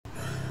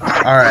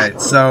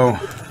Alright, so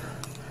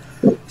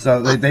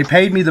they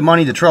paid me the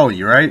money to troll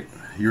you, right?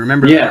 You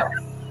remember Yeah. that?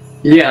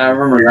 Yeah, I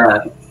remember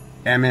that.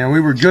 And man, we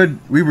were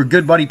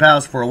good buddy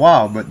pals for a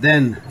while, but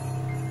then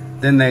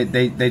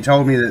they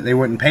told me that they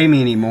wouldn't pay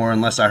me anymore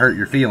unless I hurt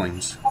your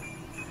feelings.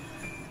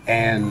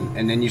 And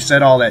then you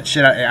said all that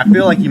shit. I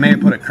feel like you may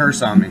have put a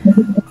curse on me.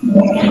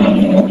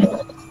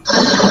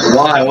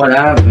 Why? What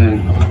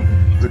happened?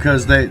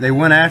 Because they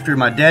went after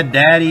my dead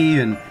daddy,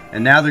 and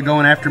now they're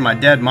going after my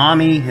dead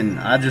mommy, and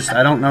I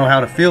don't know how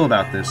to feel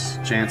about this,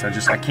 Chance.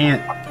 I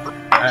can't.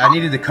 I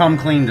needed to come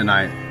clean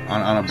tonight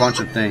on a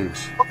bunch of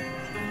things.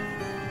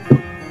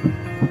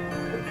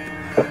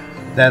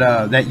 That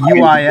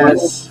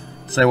UIS.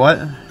 Say what?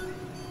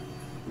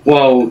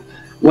 Well,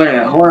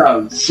 wait, hold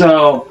up.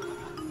 So,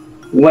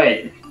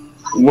 wait,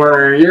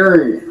 rewind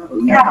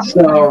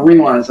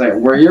a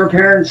second. Were your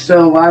parents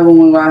still alive when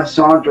we last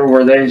talked, or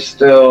were they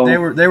still? They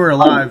were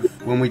alive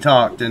when we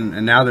talked,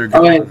 and now they're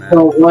gone. Okay,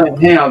 so what?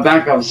 Hang on,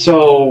 back up.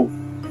 So,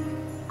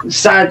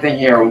 side thing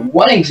here.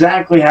 What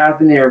exactly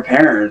happened to your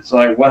parents?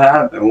 Like, what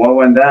happened? What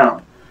went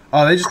down?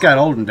 Oh, they just got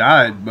old and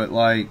died, but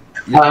like.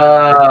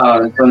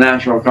 For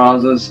natural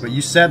causes. But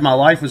you said my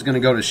life was gonna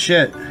go to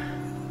shit.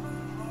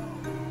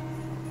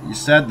 You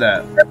said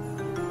that.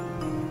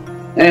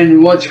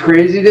 And what's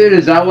crazy, dude,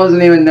 is that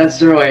wasn't even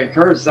necessarily a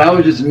curse. That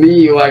was just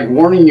me, like,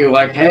 warning you,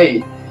 like,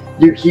 hey,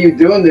 you keep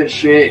doing this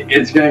shit,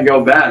 it's gonna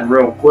go bad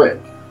real quick.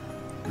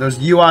 Those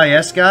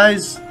UIS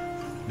guys,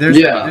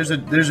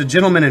 there's a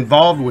gentleman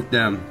involved with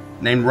them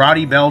named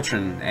Roddy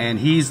Beltran, and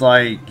he's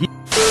like.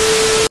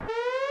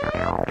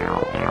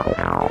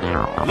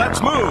 Let's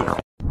move.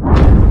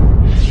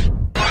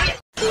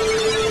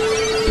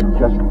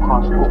 Just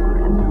possible.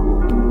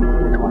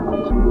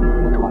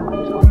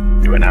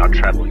 You are now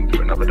traveling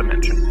through another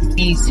dimension.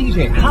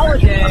 CJ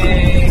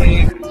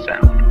Holiday!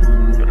 Sound.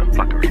 But a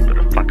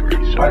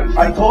fuckery. So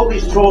I told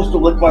these trolls to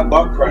lick my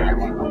butt crack,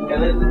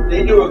 and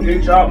they do a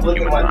good job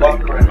licking my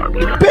butt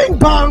crack. Bing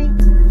bong!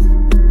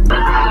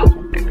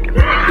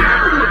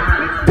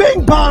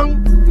 Bing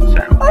bong!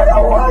 Sound. I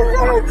don't want to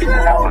go to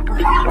jail!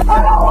 I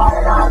don't want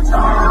to go to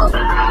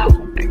jail!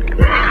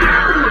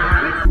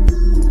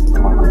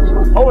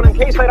 Oh, and in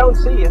case I don't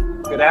see you,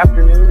 good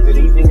afternoon, good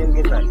evening, and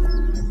good night.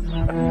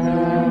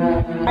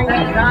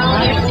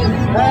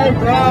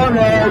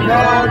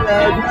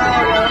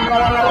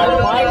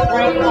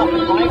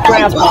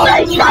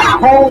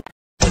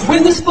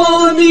 When the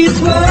spawn meets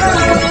world.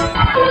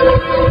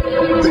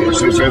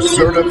 This is a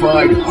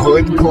certified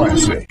hood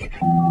classic.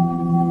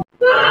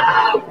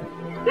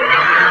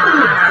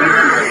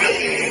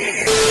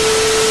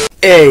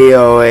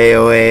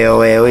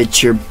 Ayo,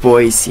 it's your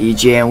boy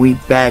CJ, and we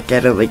back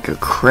at it like a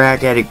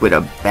crack addict with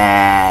a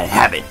bad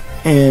habit.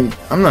 And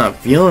I'm not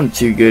feeling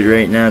too good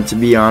right now, to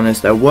be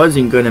honest. I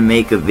wasn't gonna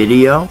make a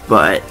video,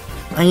 but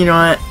you know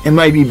what? It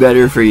might be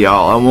better for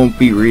y'all. I won't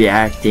be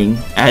reacting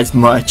as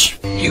much.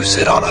 you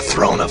sit on a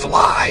throne of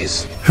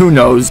lies. Who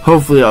knows?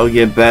 Hopefully I'll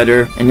get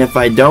better, and if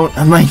I don't,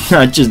 I might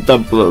not just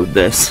upload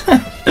this.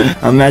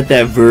 I'm at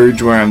that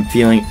verge where I'm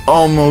feeling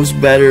almost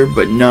better,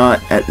 but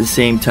not at the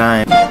same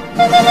time.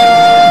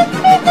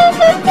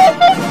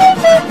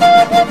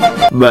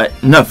 But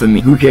enough of me,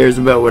 who cares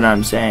about what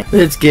I'm saying?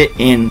 Let's get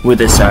in with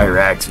a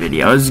Cyraxx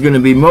video. This is going to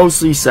be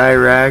mostly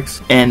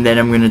Cyraxx, and then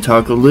I'm going to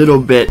talk a little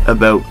bit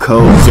about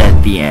codes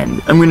at the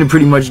end. I'm going to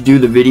pretty much do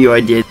the video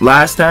I did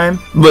last time,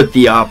 but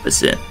the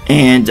opposite.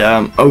 And,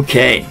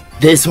 okay.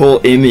 This whole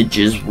image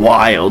is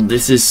wild.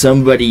 This is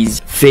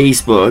somebody's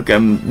Facebook,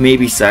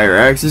 maybe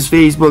Cyraxx's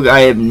Facebook, I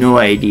have no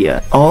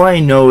idea. All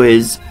I know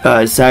is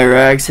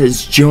Cyraxx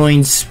has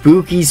joined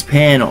Spooky's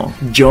panel,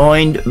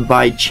 joined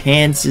by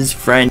Chance's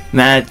friend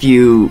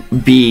Matthew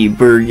B.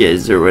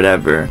 Burgess or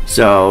whatever.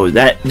 So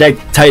that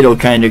title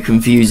kind of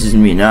confuses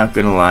me, not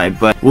gonna lie,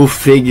 but we'll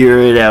figure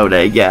it out,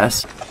 I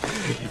guess.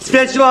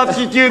 Special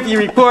Officer Doofy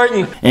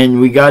reporting. And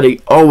we gotta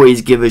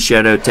always give a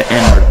shout out to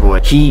N-Word Boy.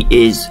 He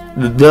is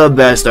the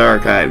best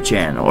archive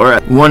channel, or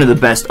one of the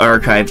best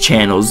archive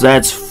channels,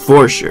 that's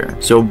for sure.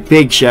 So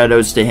big shout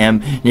outs to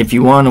him. And if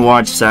you want to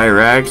watch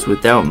Cyraxx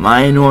without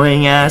my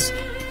annoying ass,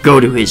 go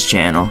to his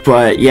channel.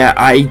 But yeah,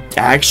 I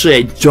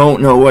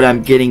don't know what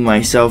I'm getting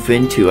myself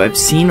into. I've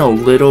seen a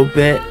little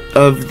bit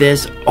of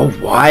this a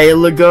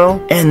while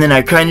ago, and then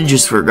I kind of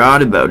just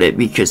forgot about it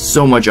because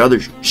so much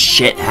other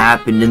shit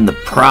happened in the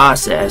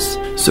process.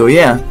 So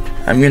yeah,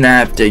 I'm gonna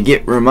have to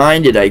get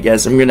reminded, I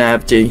guess. I'm gonna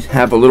have to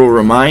have a little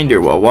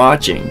reminder while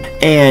watching.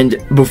 And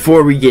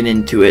before we get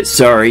into it,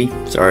 sorry,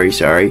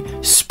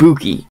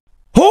 Spooky.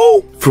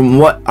 Who? From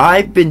what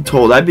I've been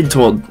told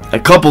a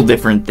couple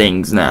different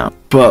things now,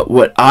 but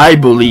what I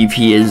believe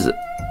he is,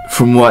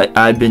 from what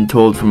I've been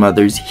told from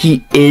others,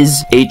 he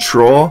is a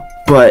troll,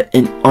 but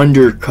an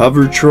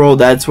undercover troll.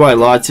 That's why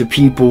lots of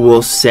people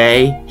will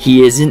say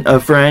he isn't a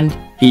friend,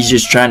 he's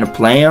just trying to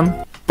play him.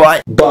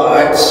 But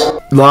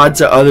lots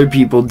of other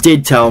people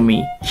did tell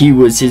me he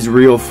was his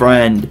real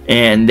friend,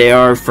 and they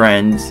are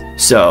friends.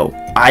 So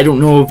I don't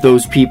know if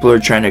those people are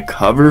trying to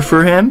cover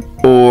for him,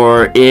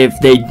 or if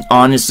they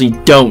honestly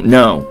don't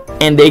know.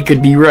 And they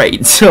could be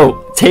right.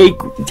 So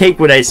take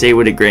what I say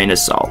with a grain of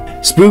salt.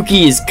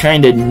 Spooky is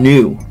kind of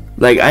new.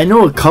 Like, I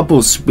know a couple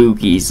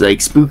spookies,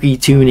 like Spooky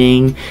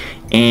Tuning,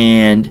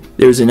 and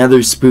there's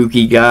another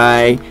spooky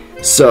guy.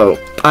 So,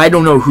 I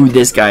don't know who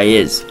this guy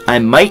is. I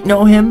might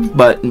know him,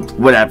 but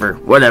whatever,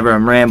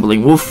 I'm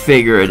rambling. We'll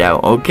figure it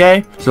out,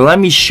 okay? So let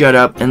me shut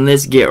up and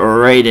let's get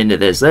right into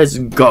this. Let's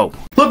go.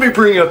 Let me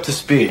bring you up to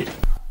speed.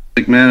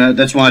 Man,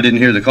 that's why I didn't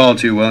hear the call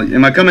too well.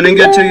 Am I coming in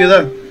good to you,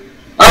 though?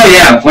 Oh,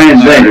 yeah, plain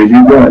better.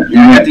 You good.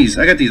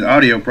 I got these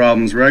audio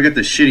problems, bro. I got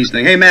this shitty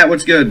thing. Hey, Matt,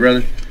 what's good,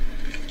 brother?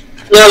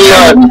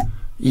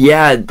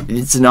 Yeah,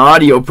 it's an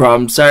audio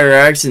problem.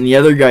 Cyraxx and the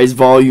other guy's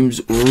volume's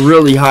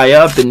really high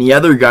up and the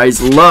other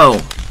guy's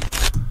low.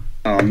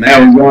 Oh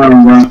man,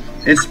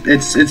 it's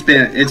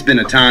been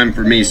a time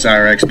for me,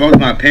 Cyraxx. Both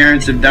my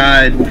parents have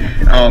died.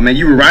 Oh man,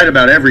 you were right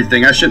about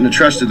everything. I shouldn't have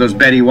trusted those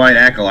Betty White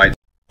acolytes.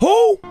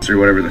 Who? Or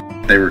whatever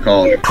they were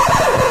called. Wait,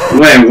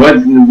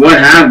 what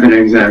happened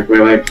exactly?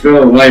 Like,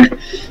 Phil, like,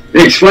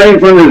 explain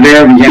from the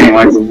very beginning.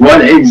 Like,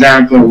 what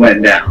exactly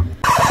went down?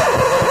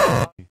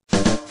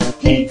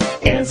 He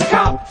is a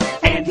cop,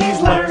 and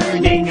he's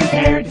learning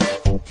impaired.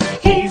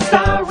 He's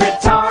the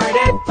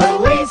retarded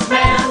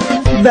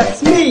policeman.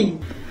 That's me.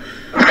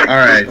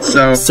 Alright,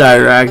 so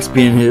Cyraxx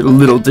being a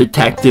little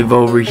detective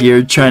over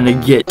here, trying to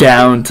get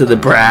down to the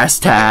brass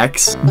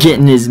tacks,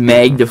 getting his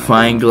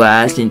magnifying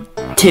glass and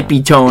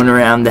tippy-toeing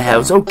around the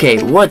house.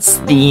 Okay, what's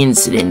the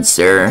incident,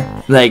 sir?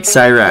 Like,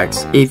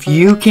 Cyraxx, if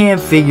you can't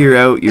figure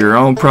out your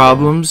own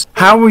problems,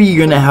 how are you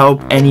gonna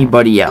help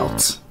anybody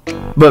else?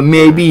 But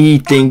maybe he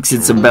thinks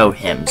it's about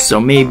him,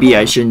 so maybe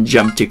I shouldn't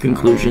jump to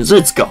conclusions.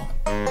 Let's go.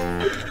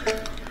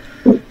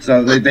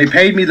 So they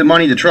paid me the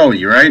money to troll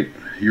you, right?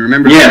 You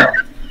remember that?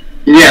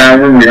 Yeah, I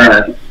remember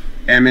that.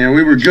 And man,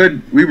 we were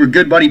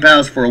good buddy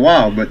pals for a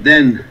while, but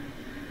then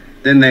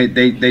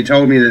they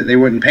told me that they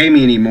wouldn't pay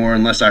me anymore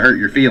unless I hurt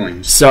your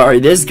feelings.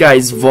 Sorry, this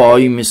guy's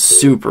volume is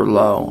super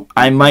low.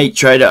 I might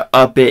try to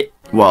up it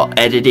while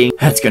editing.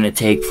 That's gonna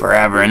take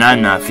forever, and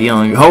I'm not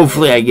feeling it.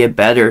 Hopefully I get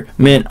better.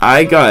 Man,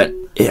 I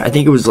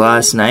think it was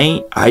last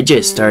night, I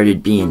just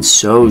started being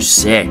so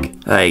sick.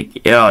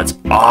 Like, yo, it's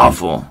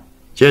awful.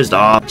 Just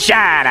awful.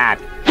 Shut up!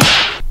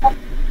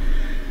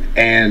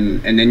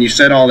 And then you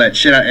said all that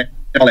shit.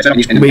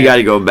 We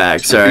gotta go back.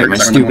 Sorry, my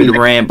stupid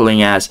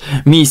rambling ass.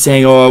 Me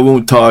saying, oh, I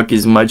won't talk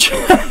as much.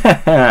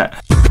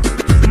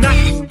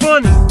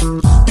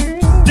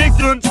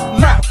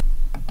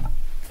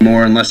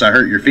 More unless I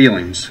hurt your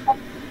feelings.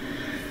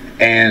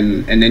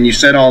 And then you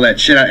said all that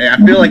shit. I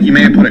feel like you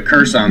may have put a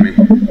curse on me.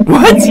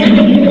 What?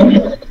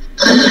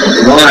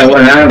 Why?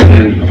 What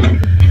happened?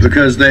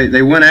 Because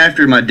they went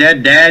after my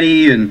dead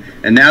daddy, and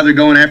now they're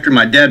going after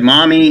my dead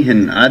mommy,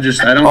 and I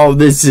don't... Oh,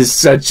 this is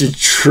such a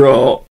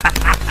troll.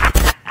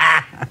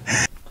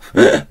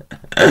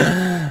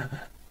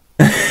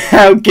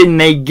 How can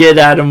they get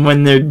at him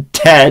when they're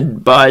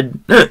dead, bud?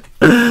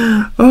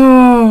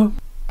 Oh.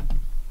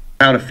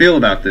 How to feel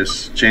about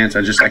this, Chance.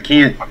 I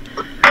can't...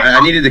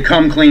 I needed to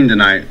come clean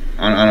tonight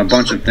on a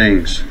bunch of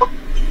things.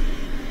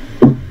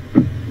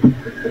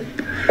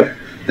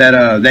 That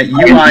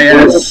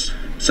UIS...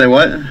 Say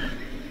what?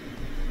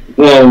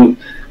 Well,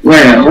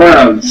 wait, hold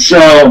on.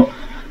 So,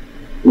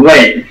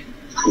 wait.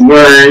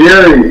 Were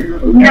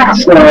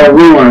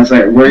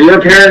your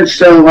parents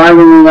still alive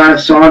when we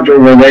last talked, or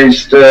were they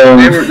still...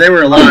 They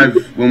were alive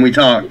when we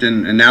talked,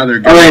 and now they're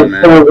gone,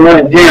 man.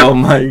 Oh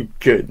my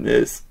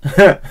goodness.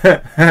 Back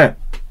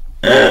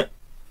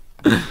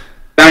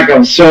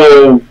up.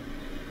 So,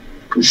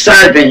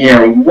 side thing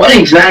here. What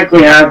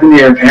exactly happened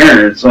to your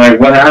parents? Like,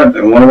 what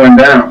happened? What went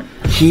down?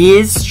 He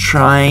is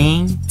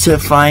trying to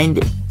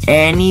find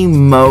any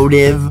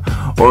motive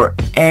or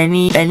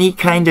any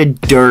kind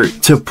of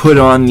dirt to put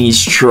on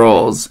these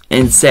trolls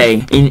and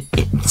say,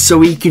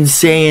 so he can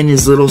say in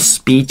his little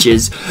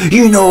speeches,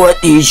 you know what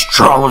these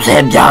trolls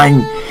have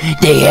done?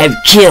 They have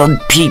killed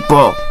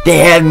people. They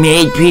have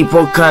made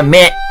people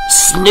commit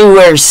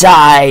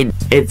suicide.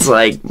 It's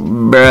like,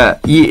 bruh,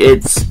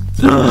 it's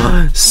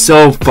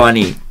so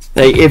funny.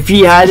 Like, if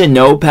he had a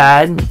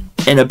notepad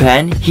and a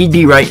pen, he'd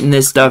be writing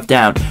this stuff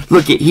down.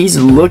 Look, he's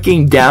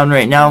looking down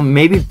right now,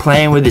 maybe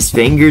playing with his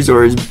fingers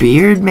or his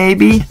beard,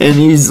 maybe, and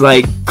he's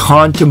like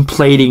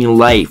contemplating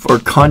life or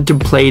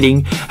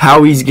contemplating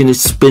how he's gonna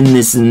spin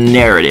this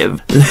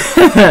narrative.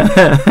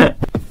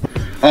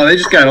 Oh, they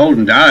just got old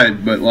and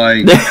died, but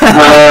like...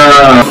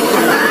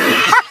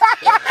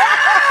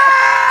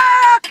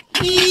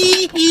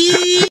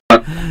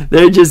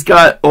 They just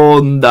got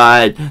old and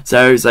died. So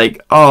I was like,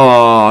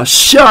 oh,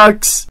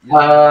 shucks.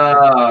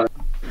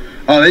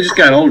 Oh, they just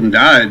got old and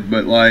died,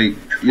 but like...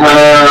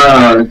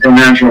 from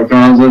natural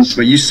causes.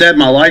 But you said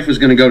my life was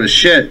gonna go to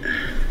shit.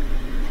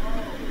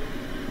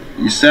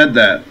 You said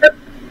that.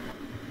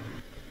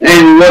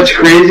 And what's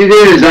crazy,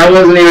 dude, is that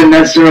wasn't even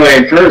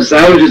necessarily a curse.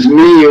 That was just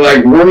me,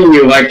 like, warning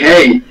you, like,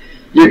 hey,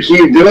 you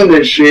keep doing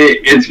this shit,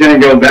 it's gonna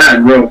go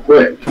bad real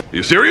quick.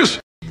 You serious?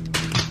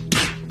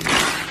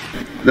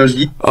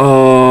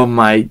 Oh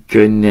my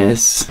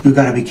goodness. You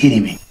gotta be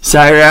kidding me.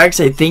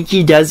 Cyraxx, I think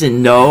he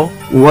doesn't know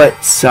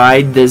what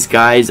side this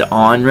guy's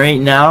on right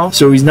now,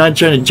 so he's not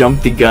trying to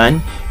jump the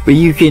gun, but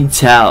you can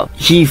tell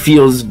he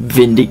feels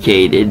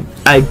vindicated.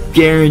 I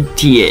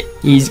guarantee it.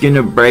 He's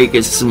gonna break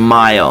a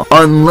smile.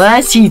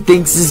 Unless he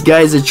thinks this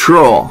guy's a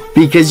troll.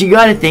 Because you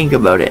gotta think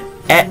about it.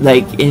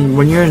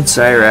 When you're in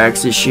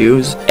Cyraxx's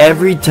shoes,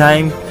 every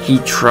time he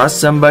trusts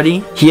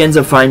somebody, he ends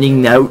up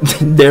finding out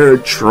they're a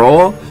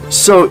troll.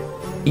 So,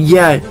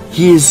 yeah,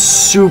 he is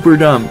super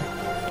dumb.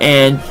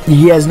 And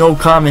he has no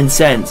common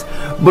sense.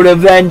 But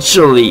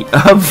eventually,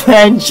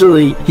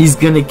 he's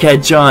gonna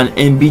catch on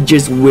and be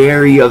just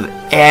wary of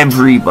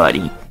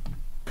everybody.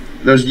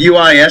 Those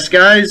UIS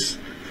guys?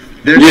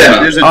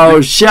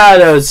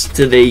 Shoutouts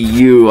to the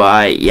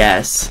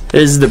UIS.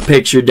 This is the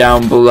picture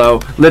down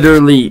below.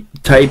 Literally,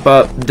 type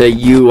up the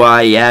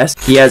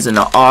UIS. He has an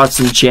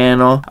awesome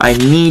channel. I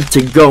need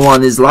to go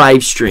on his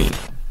live stream.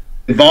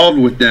 Involved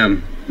with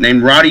them,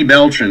 named Roddy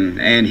Beltran,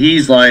 and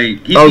he's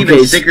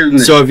even sicker than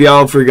so if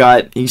y'all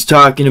forgot, he's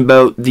talking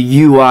about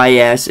the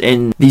UIS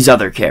and these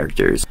other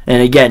characters.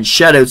 And again,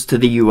 shoutouts to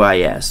the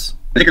UIS.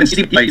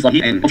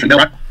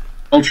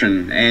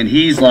 And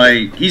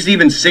he's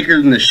even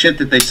sicker than the shit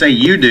that they say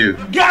you do.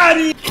 Got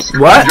it!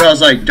 What? He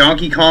draws like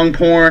Donkey Kong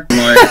porn,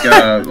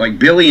 like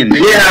Billy and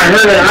Mickey. Yeah,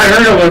 I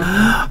heard of him.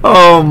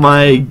 Oh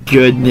my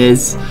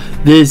goodness.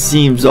 This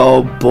seems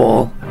all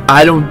bull.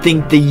 I don't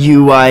think the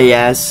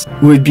UIS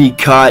would be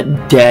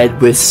caught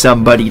dead with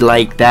somebody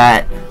like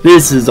that.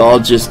 This is all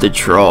just a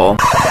troll.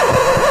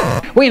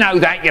 We know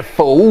that, you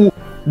fool.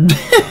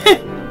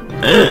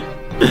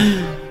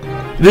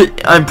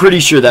 I'm pretty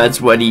sure that's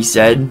what he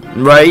said,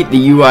 right?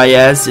 The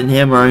UIS and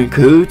him are in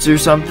cahoots or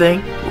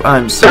something?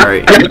 I'm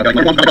sorry.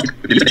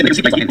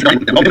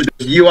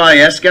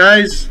 UIS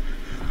guys?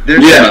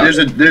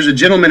 There's a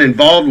gentleman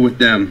involved with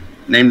them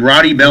named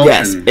Roddy Beltran.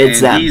 Yes,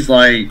 it's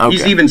and them.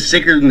 He's even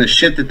sicker than the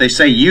shit that they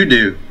say you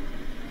do.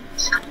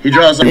 He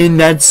draws like, and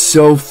that's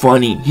so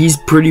funny. He's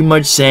pretty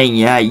much saying,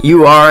 yeah,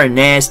 you are a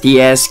nasty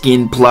ass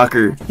skin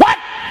plucker. What?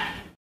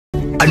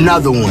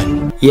 Another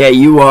one. Yeah,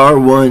 you are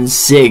one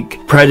sick,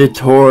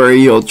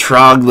 predatorial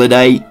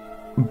troglodyte.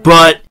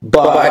 But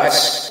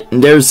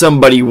there's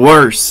somebody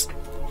worse.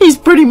 He's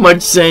pretty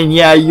much saying,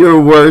 yeah, you're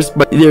worse,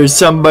 but there's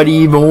somebody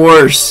even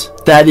worse.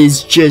 That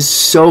is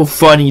just so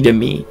funny to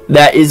me.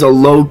 That is a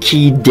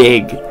low-key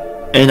dig.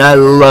 And I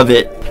love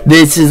it.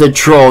 This is a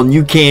troll, and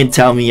you can't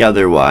tell me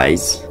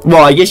otherwise.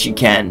 Well, I guess you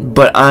can,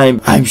 but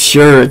I'm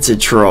sure it's a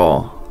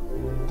troll.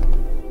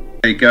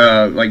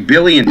 Like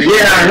Billy and Mickey.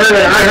 Yeah,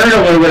 I heard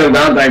a little bit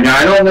about that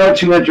guy. I don't know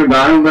too much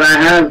about him, but I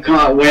have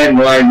caught wind,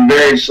 like,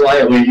 very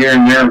slightly here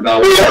and there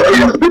about what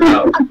he's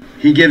about.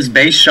 He gives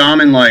base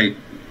shaman like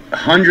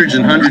hundreds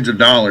and hundreds of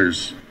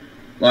dollars.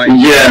 Like,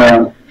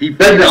 yeah.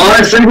 But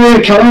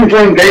honestly, coming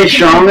from base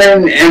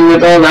shaman and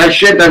with all that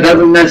shit, that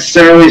doesn't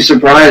necessarily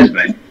surprise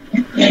me.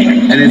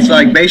 And it's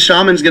like base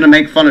shaman's gonna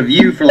make fun of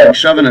you for like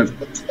shoving a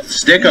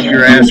stick up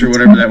your ass or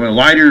whatever that with a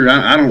lighter.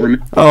 I don't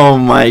remember. Oh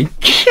my god.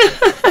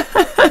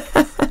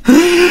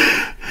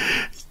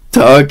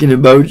 Talking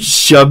about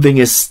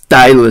shoving a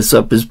stylus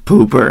up his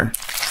pooper.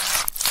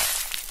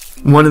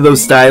 One of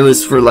those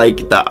stylus for like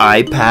the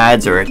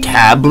iPads or a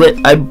tablet,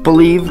 I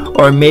believe,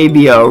 or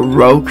maybe a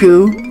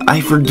Roku.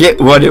 I forget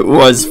what it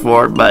was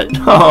for, but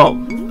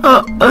I'm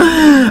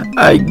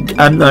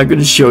not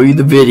gonna show you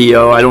the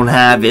video. I don't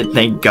have it,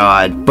 thank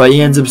God. But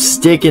he ends up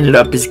sticking it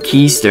up his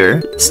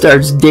keister,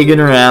 starts digging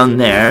around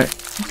there,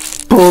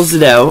 pulls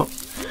it out,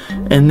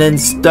 and then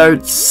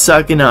starts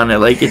sucking on it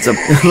like it's a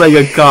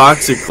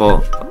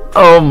coxicle.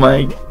 Oh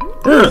my.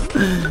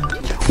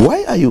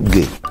 Why are you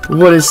gay?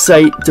 What a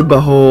sight to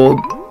behold.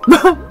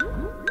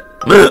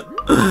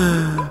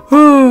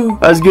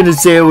 I was gonna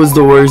say it was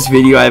the worst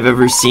video I've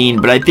ever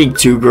seen, but I think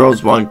 2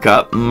 Girls 1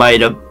 Cup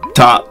might have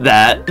topped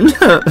that.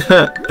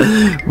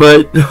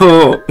 But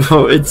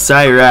it's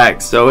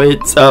Cyraxx, so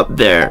it's up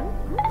there.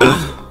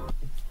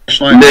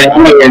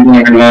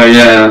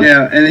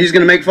 Yeah, and he's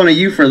gonna make fun of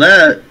you for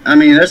that. I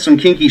mean, that's some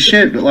kinky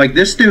shit. But like,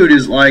 this dude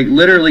is like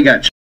literally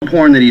got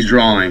porn that he's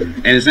drawing,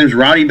 and his name's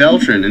Roddy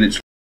Beltran, and it's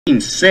f***ing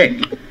sick.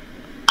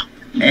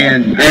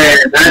 And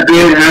that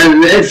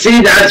dude,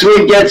 see, that's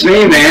what gets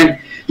me, man.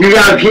 You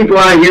got people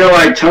out here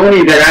like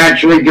Tony that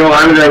actually go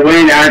out of their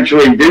way and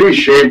actually do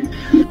shit.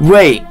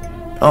 Wait,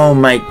 oh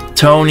my,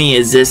 Tony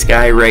is this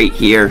guy right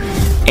here,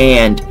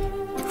 and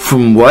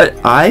from what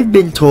I've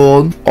been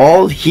told,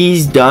 all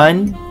he's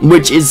done,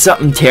 which is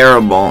something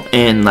terrible,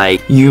 and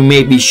like, you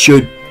maybe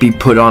should be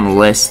put on a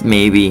list,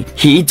 maybe.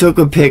 He took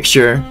a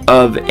picture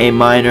of a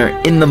minor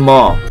in the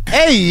mall.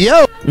 Hey,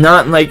 yo!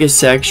 Not in like a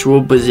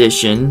sexual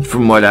position,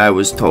 from what I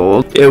was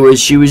told.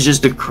 She was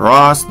just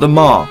across the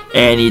mall,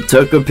 and he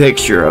took a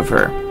picture of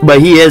her. But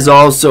he has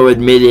also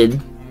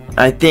admitted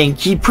I think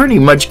he pretty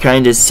much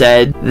kind of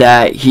said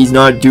that he's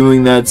not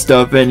doing that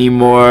stuff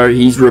anymore.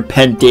 He's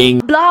repenting.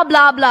 Blah,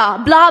 blah, blah,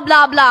 blah,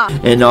 blah, blah.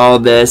 And all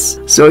this.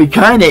 So he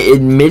kind of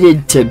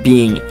admitted to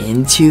being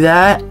into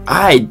that.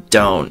 I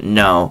don't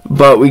know.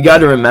 But we got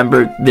to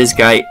remember this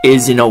guy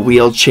is in a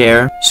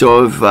wheelchair.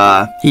 So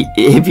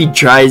if he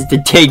tries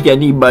to take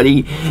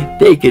anybody,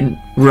 they can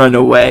run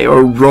away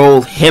or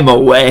roll him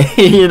away,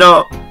 you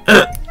know.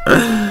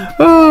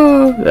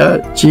 Oh,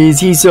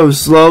 jeez, he's so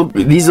slow.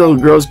 These little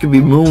girls could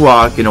be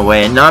moonwalking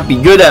away and not be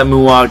good at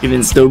moonwalking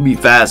and still be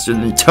faster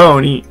than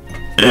Tony.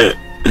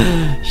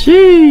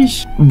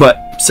 Sheesh. But,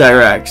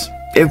 Cyraxx,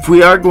 if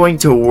we are going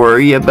to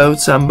worry about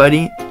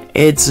somebody,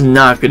 it's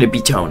not going to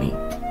be Tony.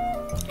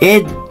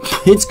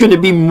 It's going to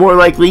be more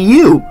likely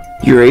you.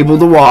 You're able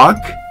to walk.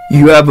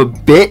 You have a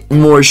bit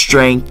more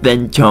strength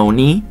than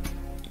Tony.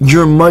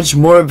 You're much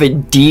more of a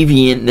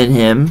deviant than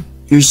him.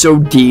 You're so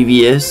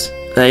devious.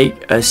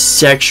 Like a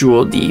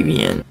sexual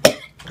deviant.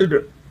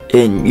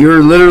 And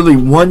you're literally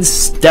one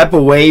step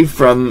away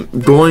from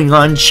going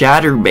on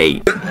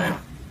Chatterbait.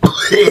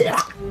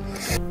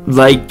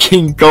 Like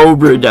King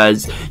Cobra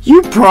does.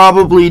 You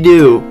probably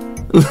do.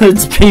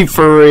 Let's be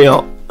for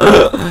real.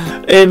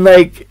 And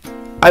like,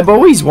 I've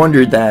always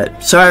wondered that.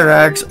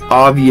 Cyraxx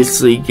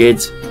obviously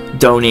gets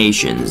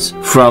donations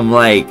from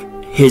like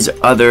his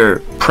other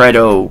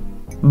predo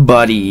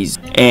buddies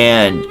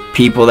and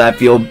people that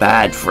feel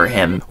bad for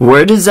him.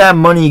 Where does that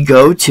money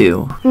go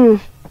to?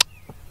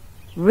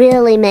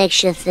 Really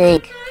makes you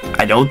think.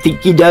 I don't think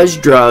he does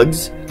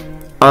drugs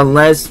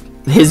unless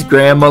his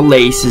grandma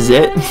laces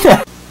it.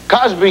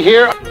 Cosby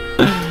here.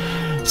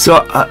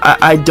 So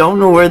I don't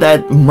know where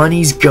that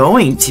money's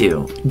going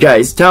to.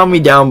 Guys, tell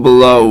me down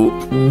below,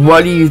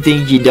 what do you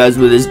think he does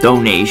with his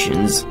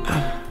donations?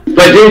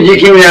 But dude, you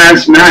can't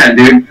ask Matt,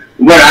 dude.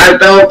 What I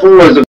fell for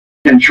was a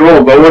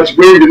control, but what's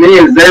weird to me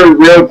is they're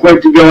real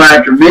quick to go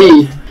after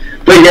me.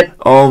 But yet,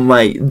 oh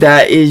my,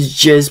 that is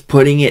just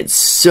putting it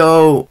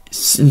so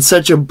in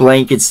such a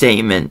blanket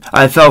statement.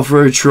 I fell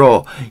for a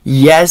troll.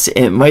 Yes,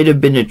 it might have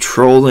been a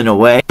troll in a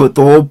way, but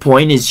the whole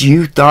point is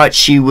you thought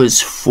she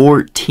was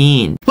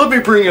 14. Let me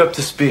bring you up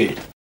to speed.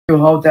 you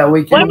hope that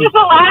we can. When was the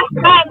last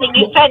time that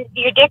you sent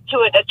your dick to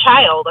a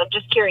child? I'm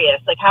just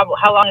curious. Like, how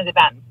long has it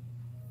been?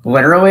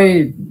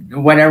 Literally,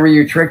 whenever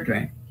you tricked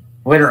me.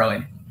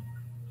 Literally.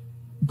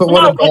 But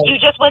no, because you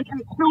just went through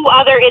 2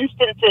 other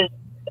instances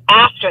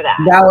after that.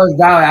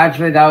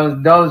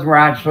 Those were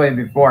actually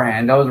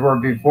beforehand. Those were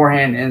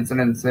beforehand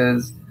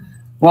incidences.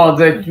 Well,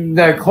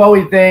 the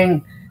Chloe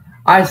thing,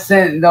 I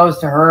sent those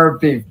to her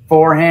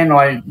beforehand,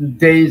 like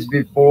days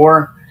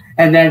before,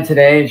 and then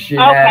today she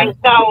had.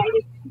 So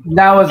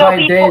that was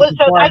like days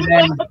before. I just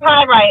got the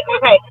time right.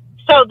 Okay,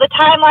 so the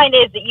timeline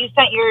is that you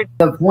sent your.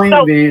 The point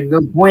is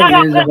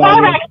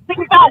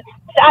about.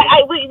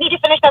 We need to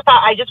finish that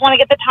thought. I just want to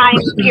get the time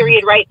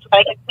period right so that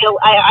I can feel.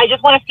 I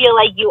just want to feel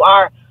like you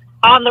are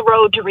on the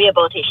road to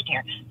rehabilitation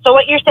here. So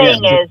what you're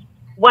saying is,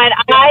 when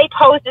I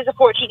posed as a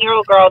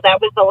 14-year-old girl,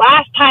 that was the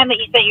last time that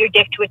you sent your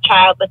dick to a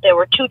child, but there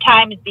were 2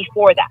 times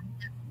before that.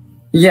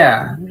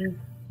 Yeah.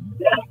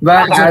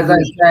 But as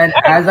I said,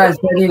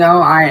 you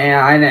know,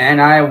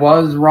 I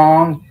was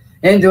wrong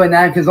in doing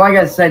that because, like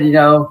I said, you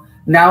know,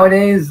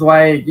 nowadays,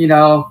 like, you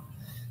know,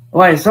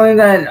 like something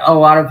that a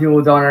lot of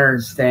people don't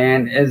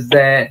understand is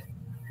that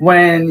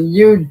when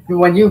you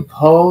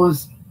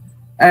pose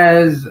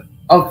as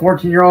a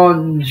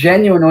 14-year-old,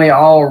 genuinely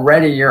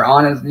already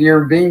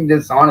you're being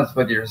dishonest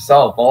with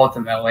yourself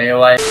ultimately.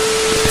 Like,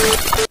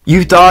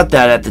 you thought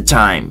that at the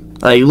time.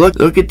 Like,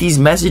 look at these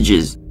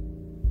messages.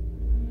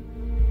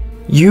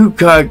 You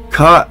got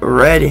caught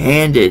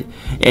red-handed,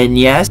 and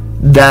yes,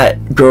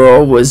 that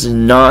girl was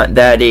not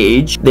that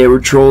age. They were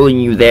trolling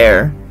you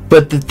there.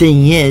 But the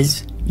thing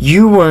is,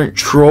 you weren't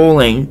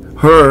trolling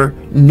her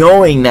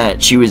knowing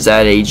that she was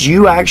that age.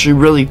 You actually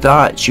really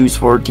thought she was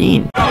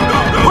 14.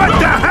 What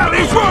the hell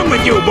is wrong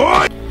with you,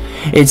 boy?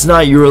 It's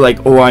not you were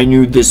like, oh, I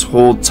knew this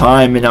whole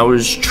time and I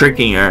was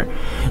tricking her.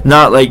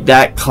 Not like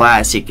that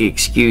classic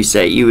excuse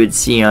that you would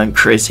see on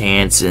Chris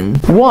Hansen.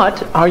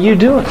 What are you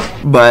doing?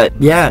 But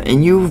yeah,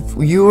 and you've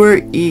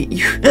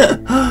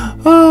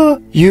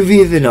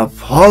even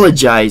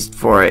apologized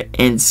for it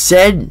and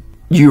said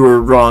you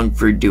were wrong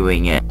for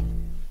doing it.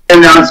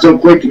 And not so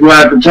quick to go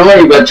after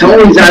Tony, but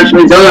Tony's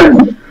actually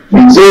done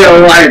 0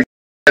 life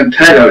and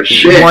pedo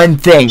shit. One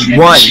thing.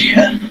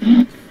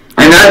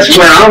 And that's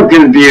where I'm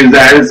confused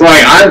at. It's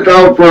like, I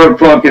fell for a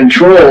fucking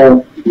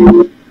troll,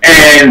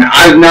 and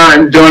I've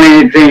not done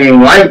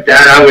anything like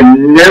that. I would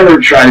never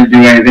try to do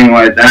anything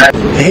like that.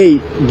 Hey,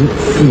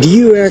 do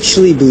you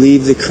actually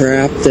believe the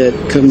crap that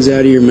comes out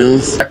of your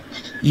mouth? But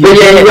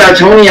yeah, you got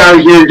Tony out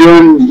here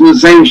doing the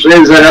same shit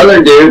as that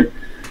other dude,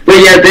 but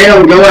yet they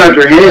don't go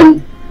after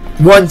him.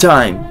 One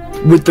time.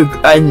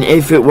 And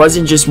if it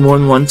wasn't just more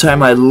than one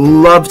time, I'd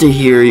love to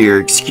hear your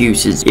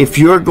excuses. If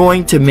you're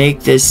going to make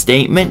this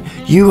statement,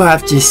 you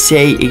have to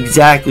say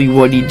exactly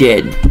what he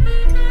did.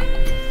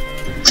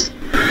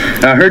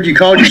 I heard you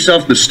called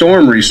yourself the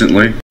Storm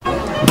recently.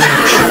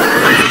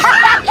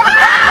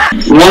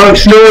 Long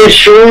story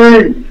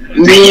short,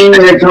 me and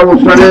a couple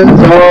friends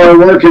are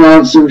working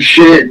on some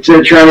shit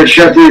to try to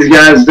shut these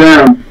guys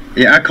down.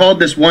 Yeah, I called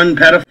this one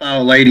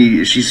pedophile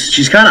lady.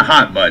 She's kind of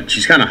hot, bud.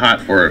 She's kind of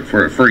hot for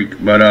a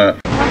freak. But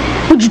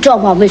What you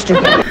talking about, mister?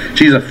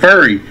 She's a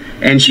furry,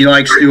 and she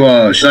likes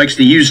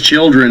to use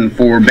children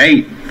for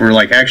bait for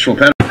like actual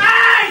pedophiles.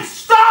 Hey,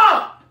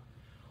 stop!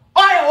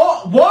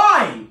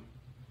 Why?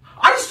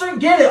 I just don't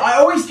get it. I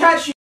always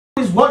catch you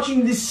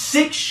watching this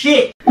sick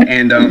shit.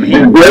 And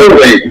yeah,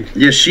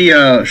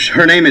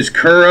 her name is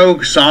Kuro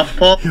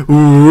Softpaw.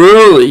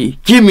 Really?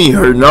 Give me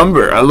her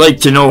number. I'd like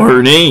to know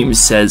her name,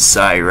 says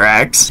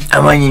Cyraxx. I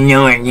want to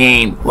know her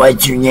name.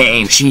 What's her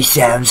name? She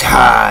sounds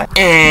hot.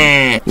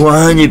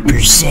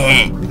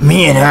 100%.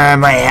 Me and her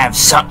might have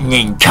something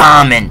in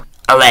common,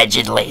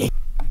 allegedly.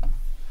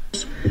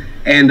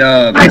 And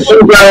I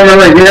think I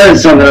remember hearing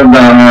something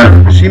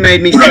about her. She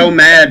made me so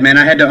mad, man.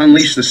 I had to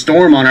unleash the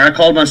storm on her. I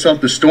called myself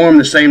the Storm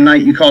the same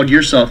night you called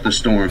yourself the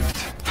Storm.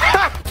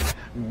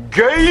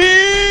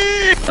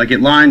 Gay! Like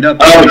it lined up.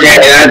 Oh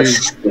yeah,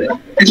 that's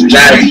crazy.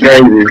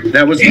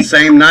 That was the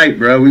same night,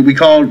 bro. We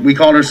called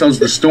ourselves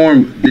the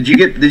Storm. Did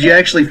you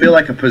actually feel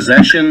like a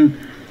possession?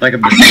 Like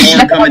a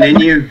storm coming in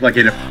you? Like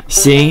it.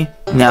 See?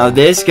 Now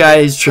this guy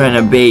is trying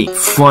to bait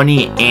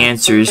funny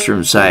answers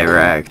from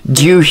Cyraxx.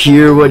 Do you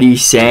hear what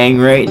he's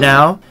saying right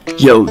now?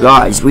 Yo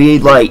guys, we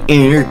like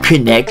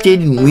interconnected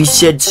and we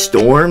said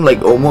storm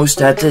like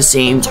almost at the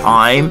same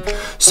time.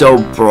 So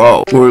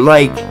bro, we're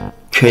like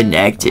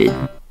connected.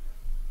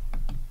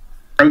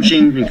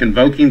 Approaching and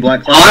convoking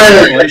black cloud.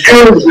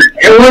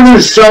 It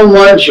wasn't so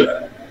much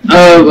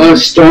of a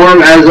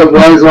storm as it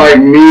was like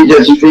me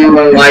just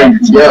feeling like,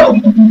 yo,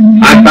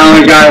 I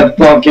finally got a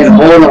fucking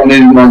hold on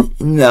this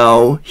month.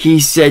 No, he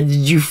said,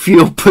 did you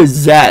feel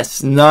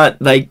possessed?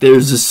 Not like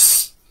there's a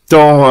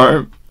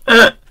storm.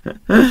 Like,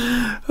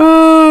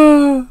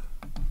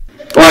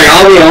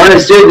 I'll be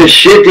honest, dude, the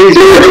shit these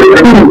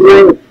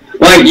people,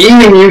 like,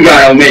 even you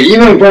gotta admit,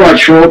 even from a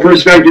troll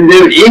perspective,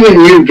 dude,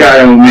 even you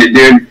gotta admit,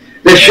 dude,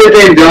 the shit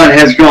they've done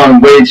has gone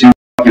way too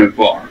fucking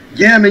far.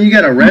 Yeah, man, you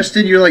got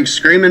arrested, you're like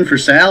screaming for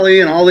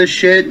Sally and all this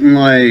shit, and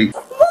like...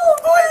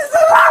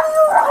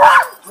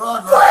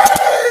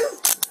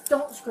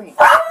 Don't scream.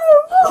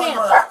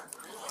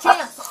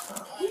 Chance.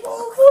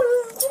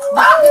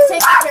 That is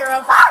taken care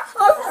of.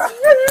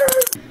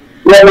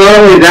 Well, not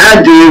only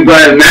that, dude,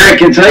 but Matt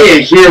can tell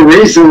you here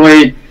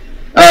recently,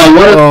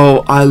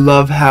 oh, I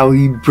love how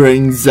he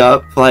brings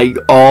up like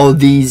all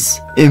these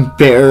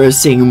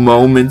embarrassing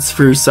moments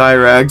for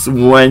Cyraxx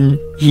when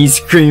he's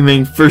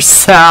screaming for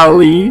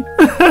Sally.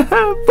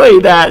 Play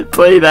that.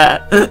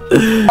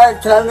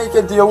 Can I make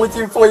a deal with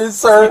you, please,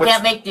 sir? You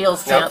can't make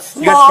deals, Chance.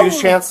 You got shoes,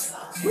 Chance?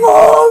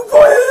 Mom,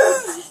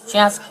 please!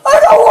 Chance. I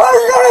don't want to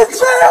go to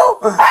jail!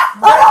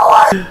 I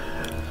don't want...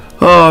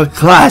 Oh,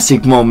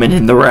 classic moment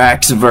in the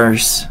Rax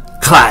verse.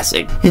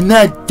 Classic. In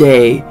that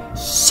day,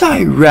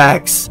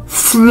 Cyraxx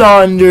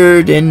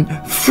floundered and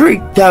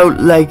freaked out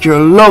like your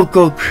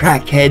local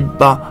crackhead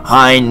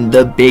behind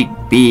the Big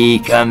B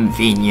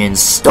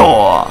convenience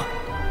store.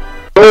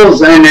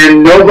 And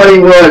then nobody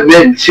will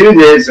admit to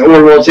this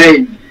or will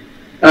take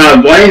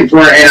blame for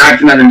it, and I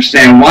can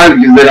understand why,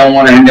 because they don't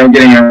want to end up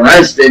getting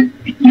arrested.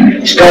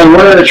 So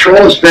one of the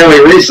trolls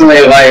fairly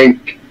recently,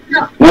 like,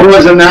 when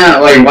was it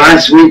that? Like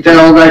last week that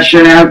all that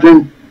shit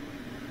happened?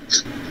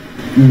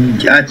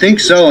 I think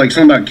so, like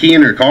something about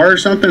keying her car or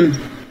something?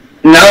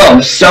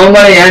 No,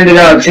 somebody ended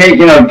up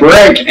taking a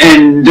brick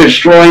and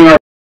destroying our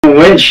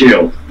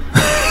windshield.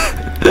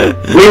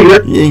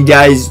 You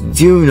guys,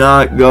 do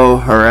not go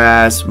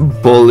harass,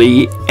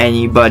 bully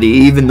anybody,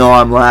 even though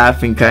I'm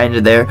laughing kind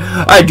of there.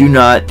 I do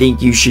not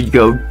think you should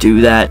go do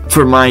that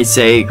for my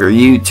sake or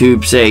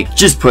YouTube's sake.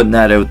 Just putting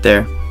that out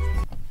there.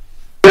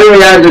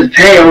 We had to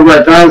pay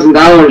over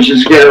 $1,000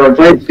 just to get it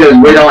replaced because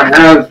we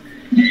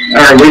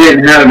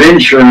didn't have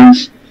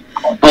insurance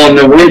on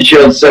the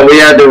windshield, so we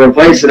had to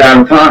replace it out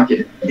of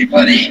pocket. Hey,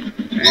 buddy.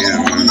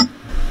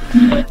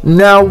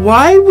 Now,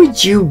 why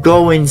would you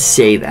go and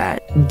say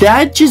that?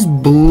 That just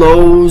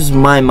blows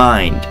my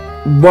mind.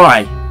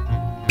 Why?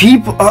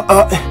 People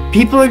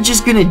are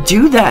just gonna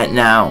do that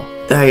now.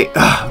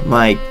 Oh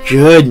my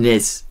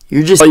goodness.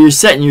 You're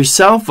setting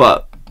yourself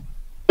up.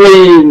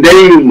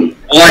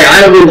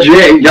 I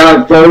legit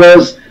got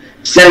photos,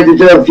 sent it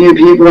to a few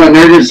people, and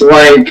they're just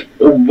like,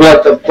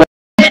 what the fuck?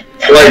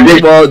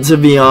 Well, to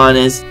be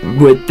honest,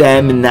 with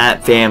them and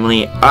that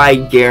family, I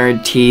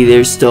guarantee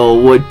there's still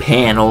a wood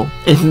panel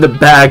in the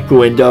back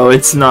window.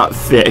 It's not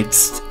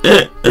fixed.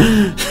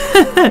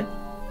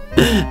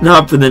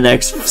 Not for the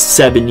next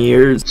 7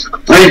 years.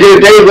 Like,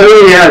 dude, they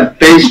literally have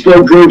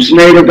Facebook groups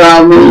made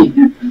about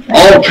me.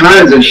 All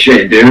kinds of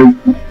shit, dude.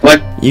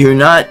 Like, you're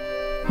not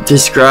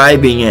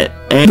describing it.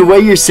 And the way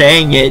you're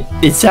saying it,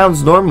 it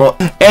sounds normal.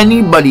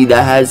 Anybody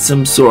that has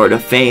some sort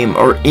of fame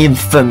or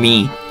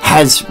infamy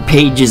has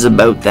pages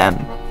about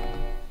them.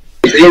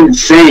 It's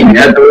insane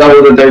at the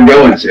level that they're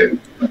going to.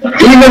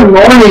 Even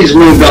Marty's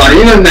moved on.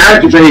 Even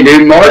McAfee,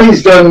 dude.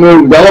 Marty's done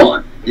moved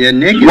on. Yeah,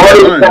 Nick is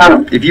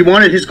done. If you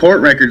wanted his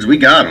court records, we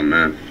got them,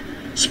 man.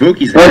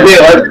 Spooky's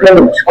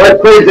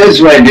Let's put it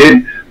this way,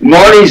 dude.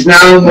 Marty's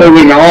now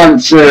moving on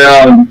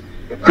to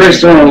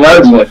Crystal and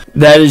Leslie.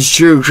 That is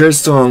true.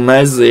 Crystal and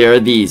Leslie are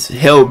these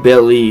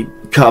hillbilly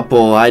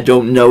couple. I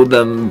don't know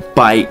them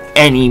by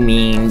any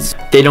means.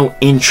 They don't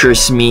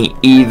interest me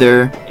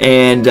either.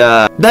 And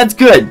that's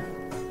good.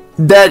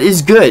 That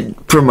is good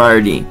for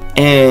Marty.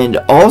 And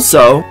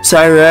also,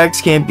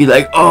 Cyraxx can't be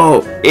like,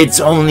 oh, it's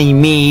only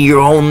me. You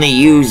only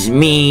use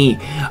me.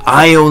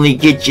 I only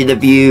get you the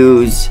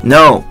views.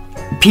 No.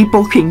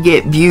 People can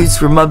get views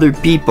from other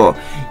people.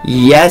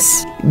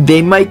 Yes,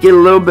 they might get a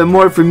little bit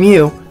more from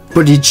you,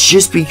 but it's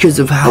just because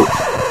of how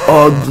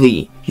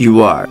ugly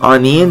you are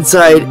on the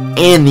inside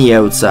and the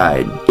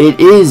outside. It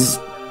is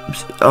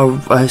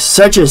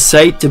such a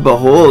sight to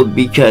behold,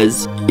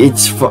 because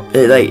it's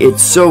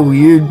so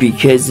weird,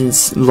 because in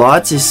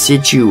lots of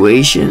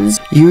situations,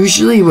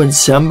 usually when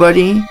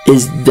somebody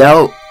is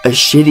dealt a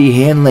shitty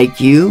hand like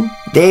you,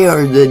 they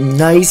are the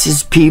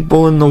nicest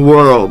people in the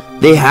world.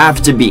 They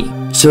have to be,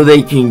 so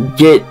they can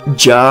get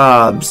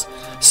jobs,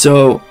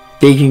 so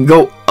they can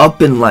go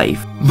up in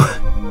life.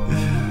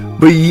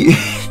 But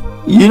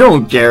you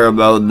don't care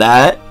about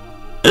that.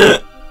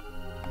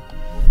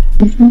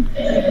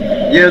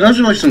 Yeah, those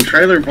are like some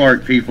trailer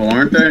park people,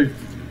 aren't they?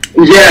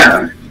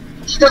 Yeah.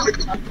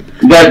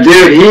 But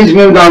dude, he's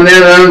moved on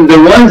there. The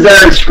ones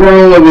that are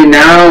scrolling with me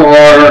now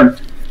are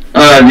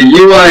the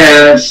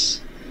UIS,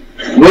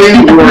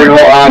 William Royal,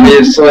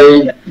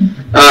 obviously,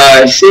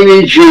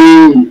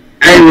 CVG,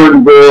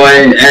 Edward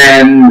Boy,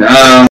 and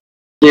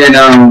you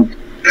know.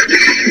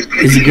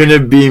 Is it gonna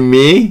be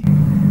me?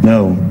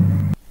 No.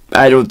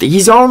 I don't think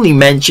he's only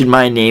mentioned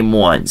my name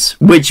once,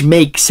 which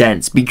makes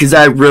sense because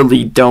I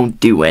really don't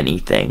do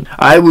anything.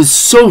 I was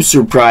so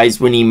surprised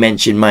when he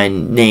mentioned my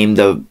name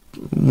the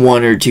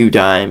 1 or 2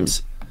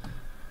 times.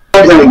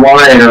 Yeah,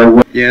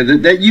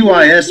 that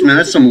UIS, man,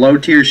 that's some low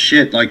tier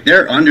shit. Like,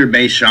 they're under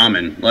base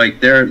shaman. Like,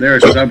 they're a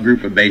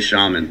subgroup of base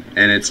shaman,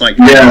 and it's like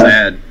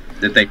sad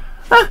that they.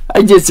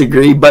 I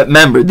disagree, but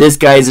remember, this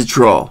guy's a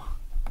troll.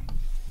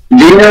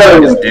 Do you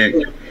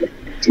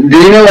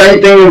know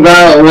anything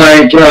about,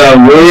 like,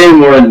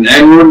 William or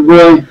Edward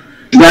Boy?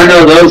 Because I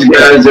know those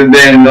guys have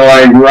been,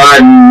 like,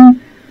 riding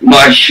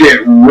my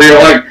shit real.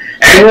 Like,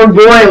 Edward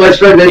Boy, let's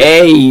put this.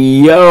 Hey,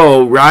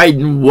 yo,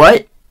 riding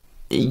what?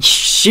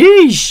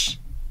 Sheesh.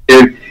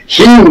 Dude,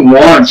 he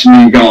wants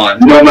me gone,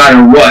 no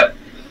matter what.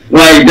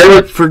 Like,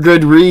 there was. For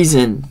good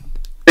reason.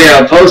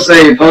 Yeah, post of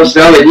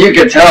it, you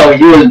could tell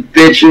he was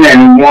bitching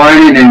and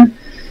whining and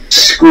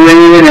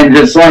screaming and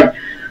just like,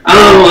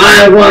 oh,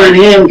 I want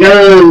him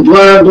gone,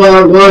 blah,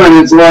 blah, blah. And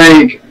it's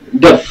like,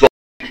 the fuck?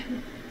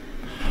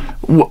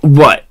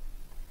 What?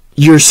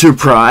 You're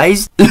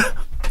surprised?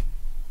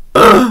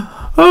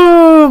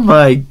 Oh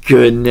my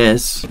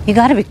goodness. You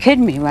gotta be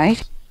kidding me,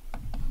 right?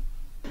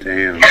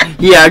 Damn.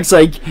 Yeah, it's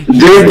like...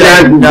 Dude,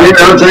 I'm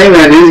telling you,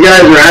 man, these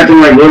guys are acting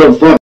like little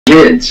fucking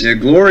kids. Yeah,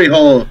 glory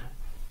hole.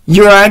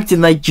 You're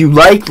acting like you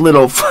like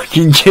little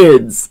fucking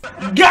kids.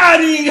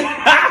 Got him!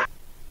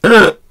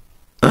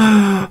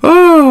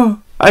 Oh,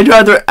 I'd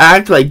rather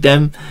act like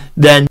them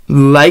than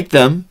like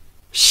them.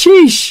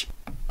 Sheesh.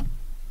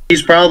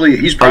 He's probably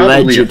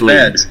Allegedly. a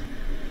fed.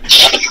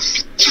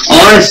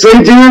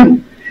 Honestly,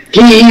 dude,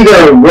 he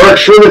either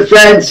works for the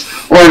feds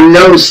or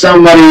knows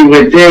somebody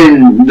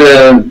within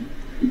the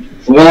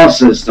law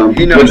system.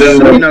 He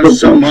knows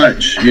so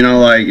much. You know,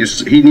 like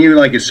he knew,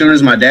 like, as soon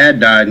as my dad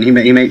died, and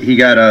he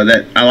got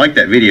that. I like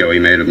that video he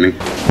made of me.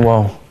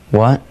 Whoa,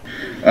 what?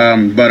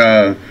 Fucking,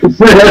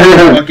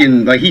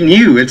 like, he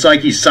knew. It's like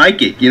he's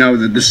psychic. You know,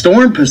 the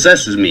storm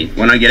possesses me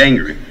when I get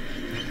angry.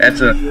 That's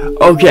a...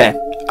 Okay,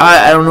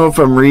 I don't know if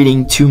I'm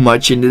reading too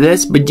much into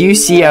this, but do you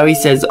see how he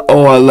says,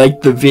 oh, I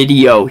like the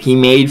video he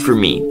made for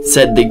me?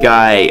 Said the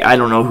guy, I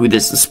don't know who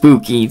this is,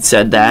 Spooky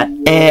said that.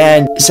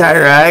 And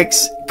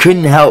Cyraxx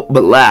couldn't help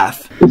but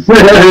laugh.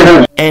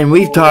 And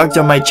we've talked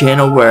on my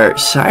channel where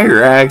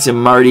Cyraxx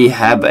and Marty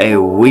have a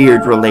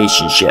weird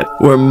relationship,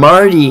 where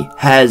Marty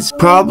has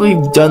probably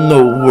done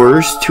the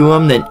worst to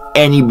him than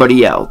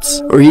anybody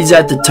else, or he's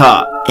at the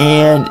top.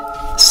 And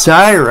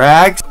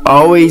Cyraxx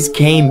always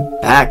came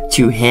back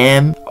to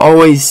him,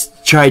 always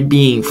tried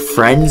being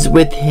friends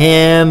with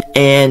him,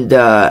 and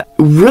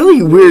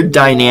really weird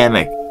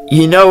dynamic.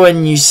 You know,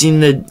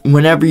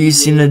 whenever you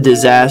seen the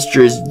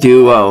Disastrous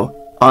Duo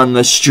on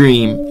the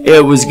stream,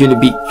 it was going to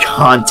be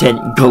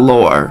content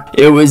galore.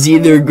 It was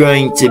either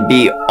going to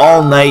be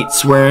all night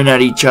swearing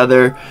at each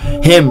other,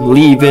 him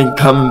leaving,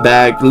 coming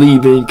back,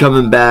 leaving,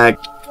 coming back,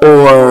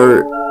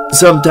 or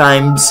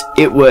sometimes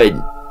it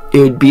would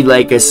be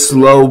like a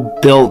slow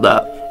build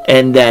up,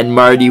 and then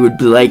Marty would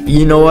be like,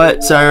 you know what,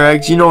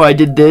 Cyraxx, you know I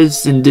did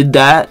this and did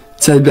that.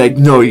 So I'd be like,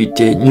 no you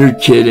didn't, you're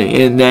kidding.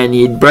 And then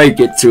he'd break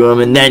it to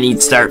him, and then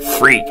he'd start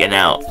freaking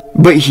out.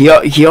 But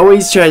he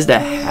always tries to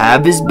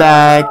have his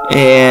back,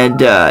 and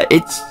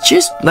it's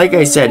just, like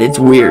I said, it's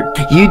weird.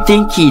 You'd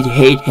think he'd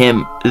hate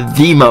him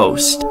the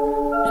most.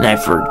 And I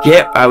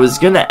forget, I was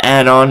gonna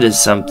add on to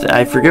something.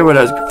 I forget what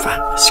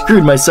I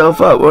screwed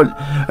myself up.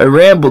 I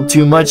rambled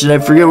too much and I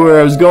forget where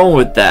I was going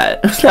with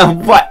that. Now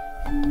what?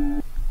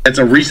 That's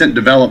a recent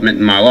development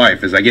in my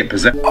life as I get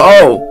possessed.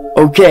 Oh,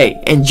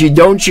 okay. And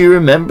don't you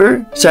remember?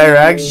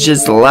 Cyraxx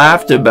just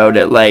laughed about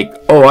it like,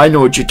 oh, I know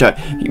what you're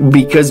talking.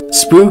 Because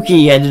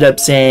Spooky ended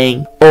up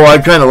saying, oh, I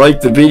kind of like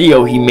the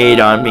video he made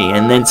on me.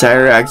 And then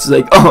Cyraxx was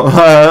like,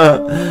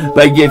 oh,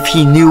 like if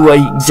he knew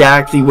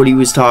exactly what he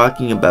was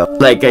talking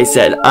about. Like I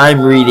said,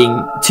 I'm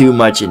reading too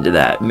much into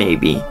that,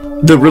 maybe.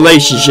 The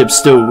relationship's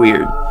still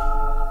weird.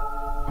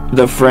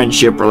 The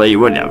friendship related,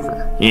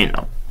 whatever, you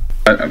know.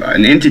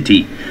 An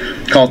entity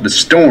called the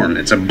Storm.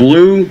 It's a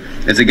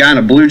guy in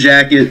a blue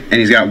jacket, and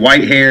he's got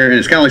white hair, and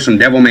it's kind of like some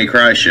Devil May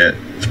Cry shit.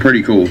 It's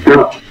pretty cool.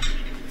 But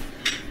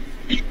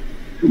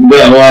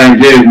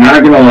like, dude,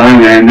 not gonna lie,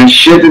 man, the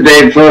shit that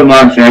they put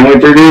my family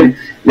through, dude,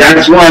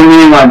 that's why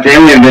me and my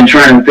family have been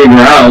trying to figure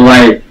out,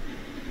 like,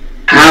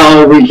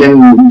 how we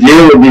can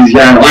deal with these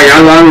guys. Like,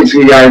 I've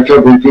obviously got a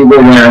couple of people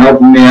that are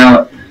helping me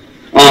out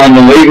on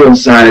the legal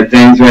side of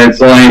things, but it's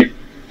like,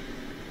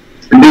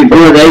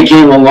 before they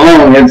came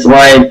along, it's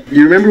like...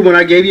 You remember when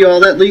I gave you all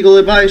that legal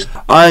advice?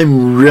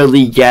 I'm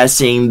really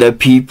guessing the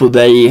people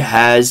that he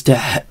has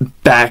to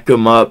back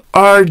him up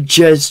are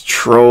just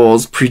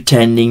trolls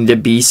pretending to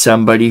be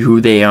somebody who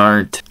they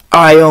aren't.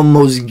 I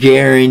almost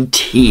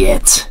guarantee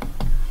it.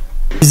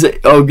 He's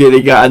like,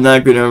 okay, I'm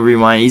not gonna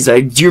rewind. He's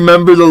like, do you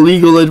remember the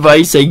legal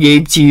advice I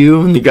gave to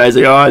you? And the guy's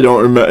like, oh, I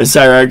don't remember.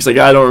 Cyraxx like,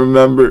 I don't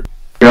remember.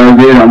 Yo,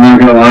 dude, I'm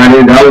not gonna lie,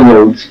 dude, that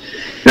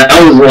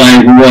was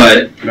like,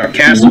 what? Our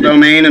castle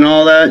domain and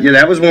all that? Yeah,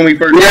 that was when we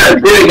first... Yeah,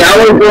 dude, that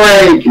was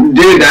like...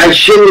 Dude, that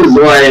shit was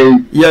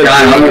like... Yeah, God,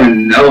 I don't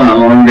even know how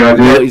long ago,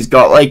 dude. Well, he's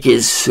got like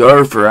his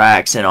surfer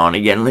accent on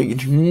again.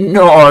 Like,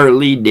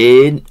 gnarly,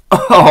 dude.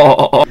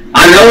 Oh.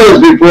 I know it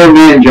was before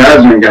me and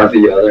Jasmine got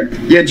together.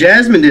 Yeah,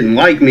 Jasmine didn't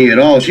like me at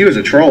all. She was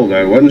a troll,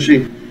 though, wasn't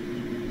she?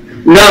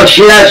 No,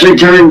 she actually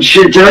turned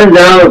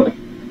out...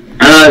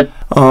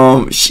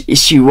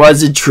 She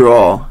was a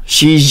troll.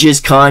 She's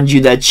just conned you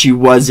that she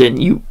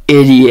wasn't, you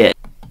idiot.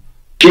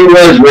 She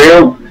was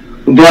real,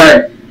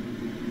 but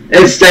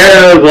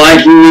instead of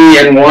liking me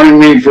and wanting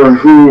me for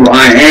who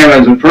I am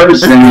as a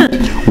person...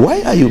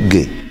 Why are you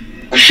gay?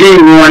 She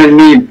wanted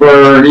me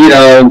for, you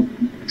know,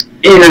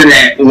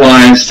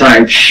 internet-wise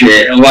type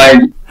shit.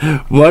 Like...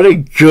 What a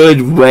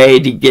good way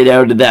to get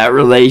out of that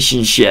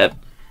relationship.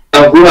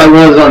 Who I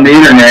was on the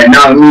internet,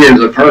 not me as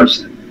a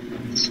person.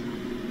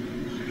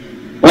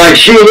 Like,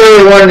 she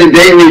really wanted to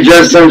date me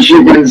just so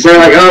she can say,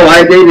 like, oh,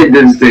 I dated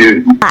this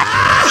dude.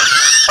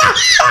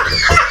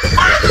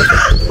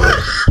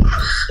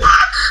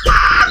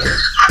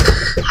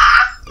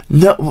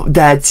 No,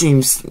 that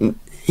seems...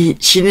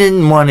 She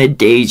didn't want to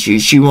date you.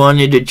 She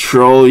wanted to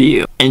troll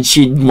you. And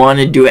she'd want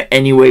to do it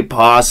any way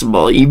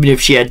possible, even if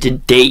she had to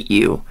date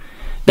you.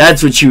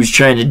 That's what she was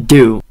trying to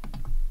do.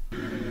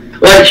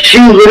 Like, she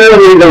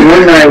literally, the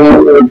one night when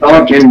we were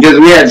talking, because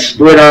we had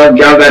split up,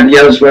 got back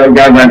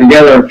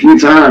together a few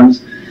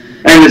times.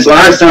 And this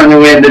last time that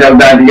we ended up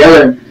back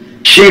together,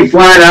 she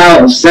flat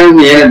out sent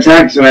me in a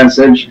text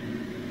message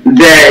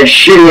that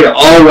she would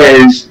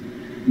always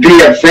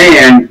be a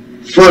fan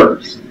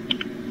first.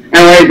 And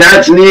like,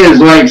 that to me is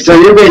like, so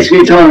you're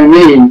basically telling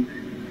me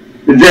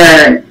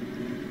that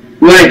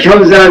when it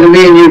comes down to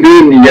me and you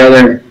being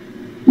together,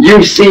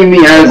 you see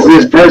me as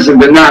this person,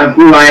 but not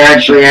who I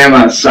actually am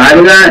outside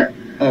of that.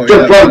 Oh, what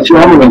the fuck's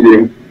wrong with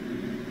you?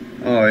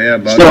 Oh yeah,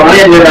 buddy. So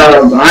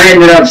I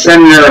ended up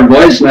sending her a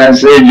voice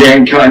message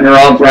and cutting her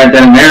off right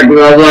then and there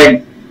because I was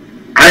like,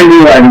 I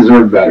knew I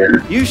deserved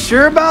better. You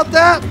sure about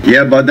that?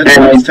 Yeah, bud. That's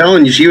what I was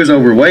telling you. She was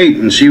overweight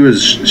and she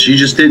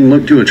just didn't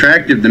look too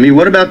attractive to me.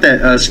 What about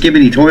that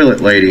skibbity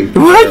toilet lady?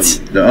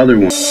 What? The other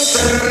one.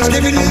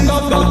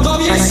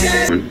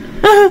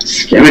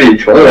 Skibbity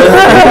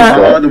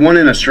toilet. The one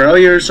in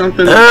Australia or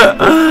something?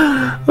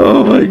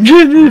 Oh my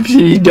goodness, if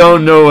you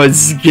don't know what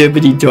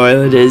skibbity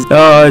toilet is.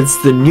 Oh, it's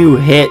the new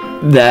hit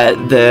that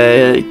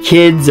the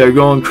kids are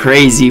going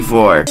crazy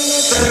for.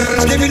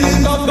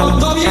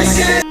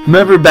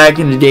 Remember back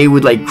in the day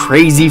with like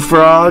Crazy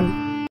Frog?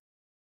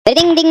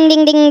 Ding ding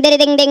ding ding ding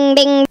ding ding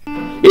ding.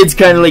 It's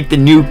kind of like the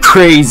new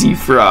Crazy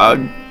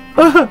Frog.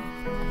 Oh,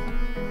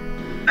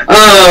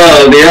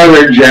 the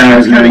other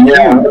Jasmine.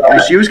 Yeah.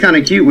 She was kind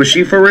of cute. Was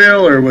she for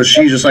real, or was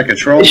she just like a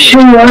troll? She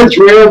was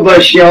real,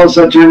 but she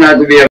also turned out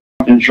to be a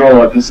fucking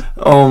troll.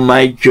 Oh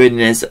my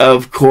goodness,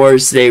 of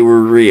course they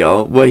were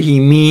real. What he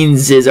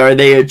means is, are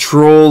they a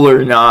troll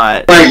or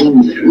not? Like,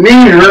 me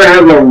and her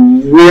have a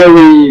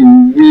really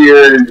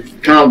weird,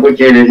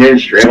 complicated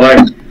history.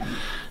 Like,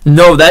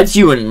 no, that's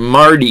you and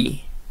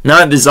Marty.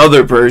 Not this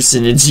other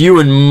person. It's you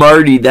and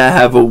Marty that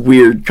have a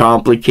weird,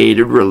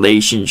 complicated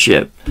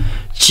relationship.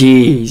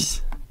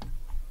 Jeez.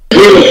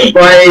 We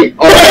fight,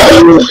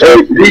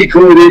 be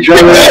cool with each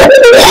other.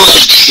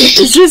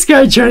 Is this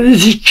guy trying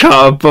to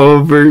cop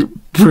over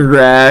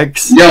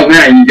Cyraxx? Yo,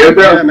 man, you good,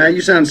 bro? Yeah, man,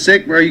 you sound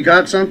sick, bro. You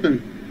got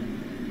something?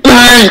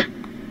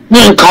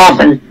 Been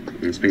coughing.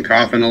 It's been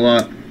coughing a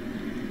lot.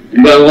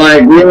 But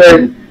like, we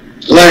would,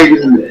 like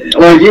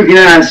you can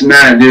ask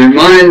Matt, dude.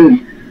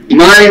 Mine,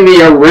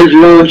 the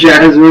original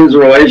Jasmine's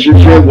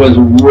relationship was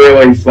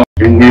really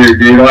fucking weird,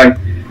 dude. Like,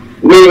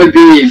 we would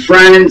be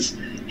friends,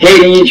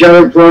 hating each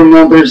other for a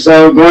month or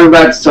so, going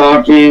back to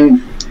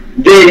talking,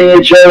 dating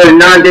each other,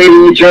 not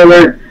dating each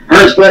other,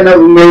 her splitting up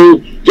with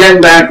me,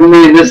 getting back with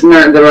me, and this and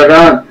that, and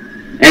da-da-da.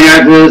 And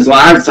after this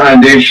last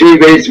time, dude, she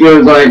basically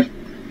was like,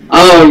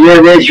 oh,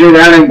 you're this, you're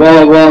that, and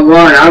blah, blah,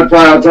 blah. And I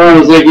flat out told her, I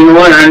was like, you know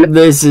what?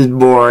 This is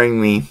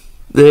boring me.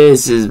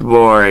 This is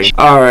boring.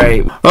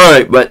 Alright,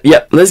 but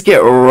yeah, let's get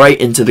right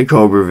into the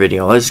Cobra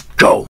video. Let's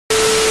go.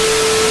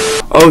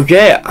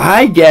 Okay,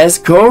 I guess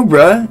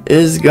Cobra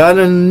has got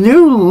a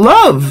new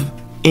love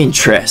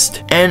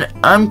interest. And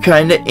I'm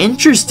kinda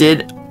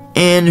interested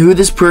in who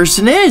this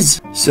person is.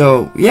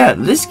 So, yeah,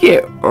 let's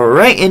get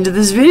right into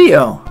this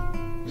video.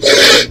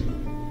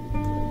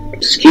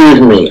 Excuse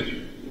me.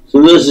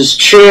 So there's this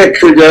chick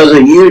who does a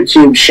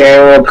YouTube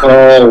channel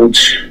called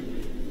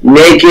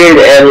Naked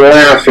and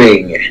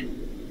Laughing.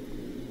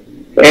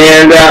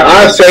 And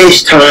I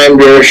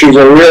FaceTimed her. She's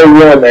a real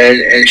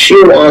woman, and she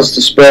wants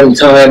to spend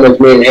time with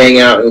me and hang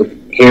out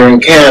here in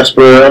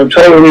Casper. I'm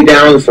totally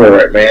down for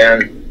it,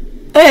 man.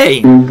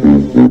 Hey!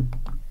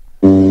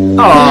 Oh,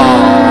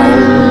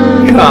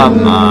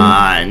 come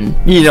on.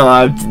 You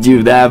don't have to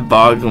do that,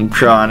 Boglum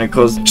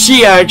Chronicles.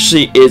 She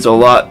actually is a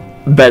lot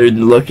better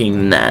looking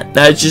than that.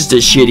 That's just a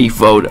shitty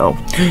photo.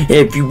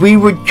 If we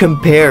would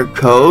compare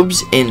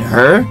Cobes and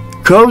her,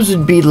 Cobes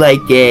would be like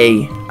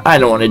a... I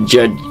don't want to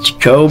judge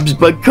Cobes,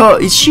 but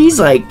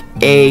she's like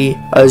a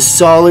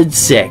solid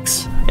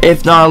 6,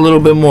 if not a little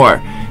bit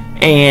more.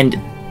 And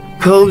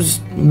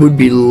Cobes would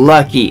be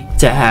lucky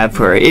to have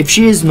her. If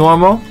she is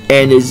normal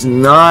and is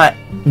not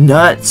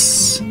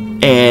nuts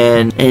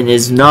and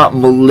is not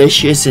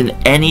malicious in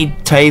any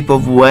type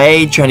of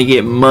way, trying to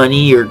get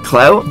money or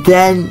clout,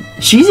 then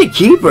she's a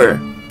keeper.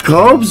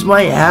 Cobes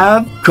might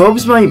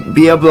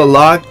be able to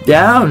lock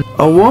down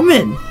a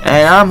woman,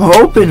 and I'm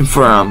hoping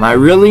for him. I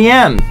really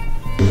am.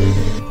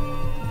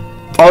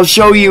 I'll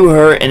show you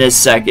her in a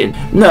second.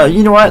 No,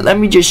 you know what? Let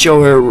me just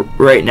show her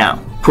right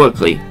now,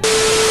 quickly.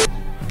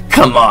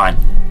 Come on.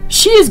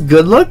 She is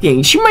good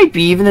looking. She might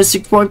be even a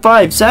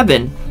 6.5,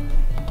 7.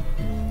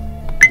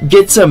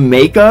 Get some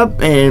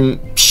makeup and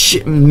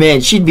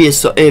man, she'd be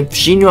if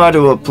she knew how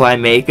to apply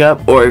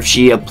makeup, or if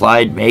she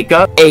applied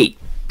makeup, 8.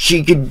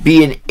 She could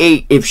be an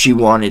 8 if she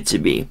wanted to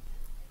be.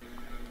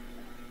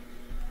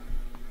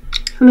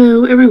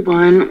 Hello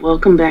everyone,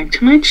 welcome back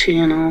to my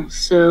channel.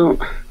 So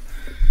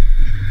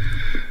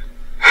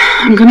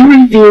I'm gonna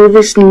review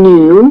this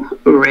new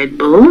Red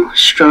Bull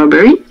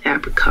Strawberry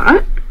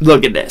Apricot.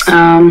 Look at this.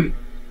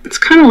 It's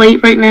kind of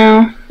late right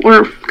now,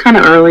 or kind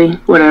of early,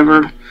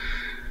 whatever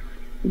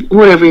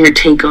your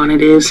take on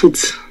it is.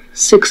 It's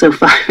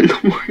 6:05 in the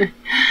morning.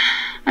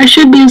 I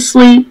should be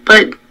asleep,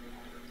 but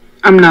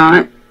I'm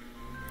not.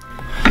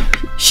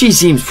 She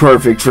seems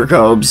perfect for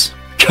Cobes.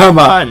 Come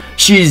on.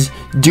 She's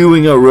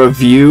doing a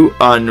review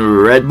on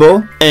Red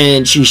Bull,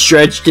 and she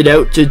stretched it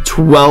out to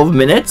 12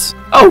 minutes.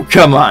 Oh,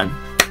 come on.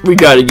 We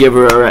gotta give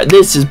her a...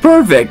 This is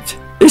perfect.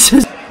 This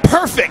is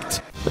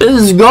perfect. This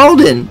is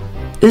golden.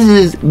 This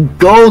is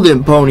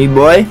golden, pony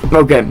boy.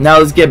 Okay, now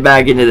let's get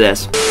back into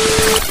this.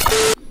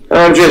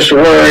 I'm just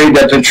worried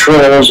that the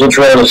trolls will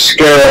try to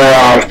scare her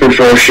off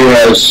before she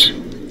has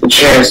the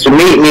chance to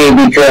meet me,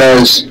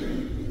 because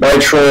my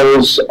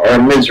trolls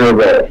are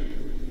miserable.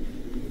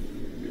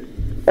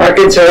 I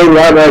can tell you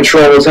why my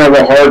trolls have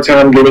a hard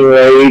time getting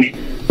laid.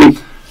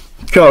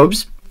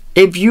 Cobes,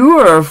 if you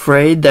are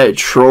afraid that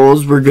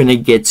trolls were gonna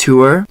get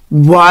to her,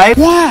 why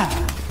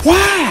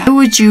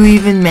would you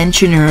even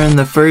mention her in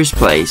the first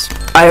place?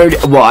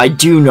 I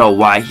do know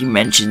why he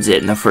mentions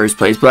it in the first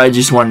place, but I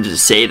just wanted to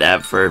say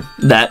that for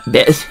that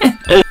bit.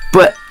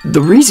 But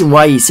the reason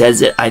why he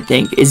says it, I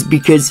think, is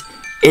because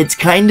it's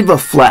kind of a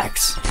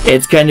flex.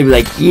 It's kind of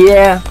like,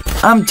 yeah,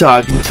 I'm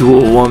talking to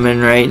a woman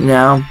right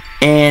now,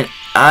 and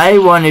I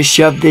want to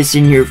shove this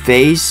in your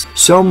face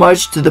so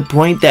much to the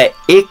point that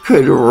it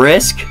could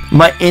risk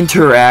my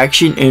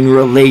interaction and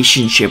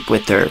relationship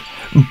with her.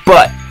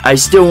 But I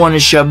still want to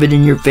shove it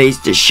in your face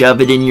to shove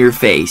it in your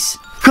face.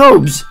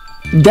 Cobes,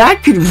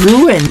 that could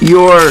ruin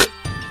your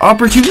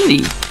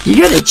opportunity.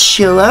 You gotta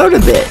chill out a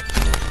bit.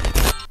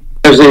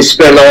 Because they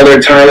spend all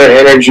their time and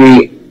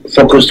energy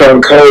focused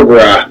on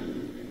Cobra,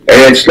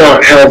 and it's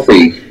not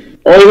healthy.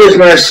 Only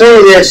reason I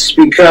say this is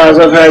because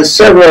I've had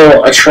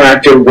several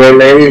attractive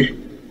women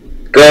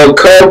go,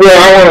 Cobra,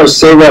 I want to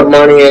save up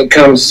money and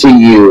come see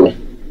you.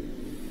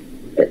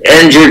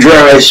 End your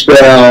dry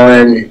spell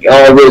and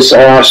all this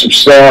awesome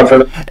stuff.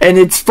 And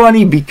it's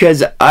funny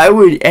because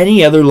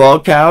any other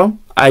lolcow,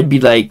 I'd be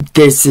like,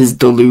 this is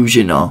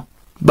delusional.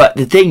 But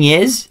the thing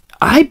is,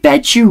 I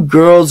bet you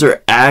girls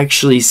are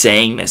actually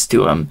saying this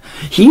to him.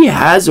 He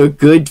has a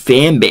good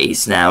fan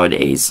base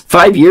nowadays.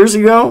 5 years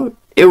ago,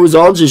 it was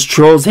all just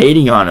trolls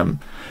hating on him.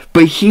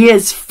 But he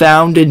has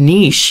found a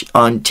niche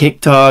on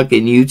TikTok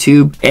and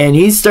YouTube, and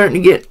he's starting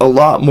to get a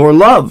lot more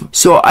love.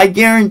 So I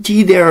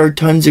guarantee there are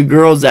tons of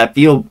girls that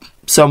feel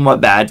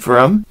somewhat bad for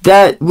him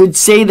that would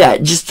say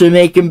that just to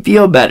make him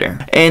feel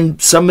better.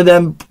 And some of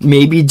them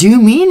maybe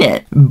do mean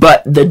it.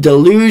 But the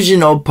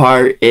delusional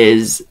part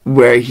is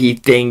where he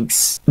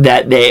thinks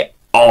that they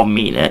all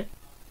mean it.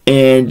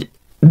 And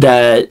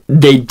that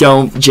they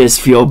don't just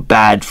feel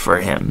bad for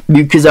him.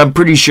 Because I'm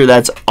pretty sure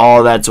that's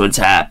what's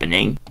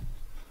happening.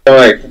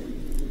 Alright,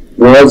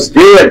 well, let's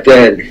do it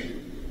then.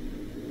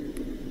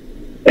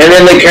 And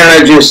then they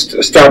kind of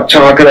just stopped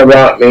talking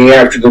about me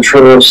after the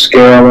trolls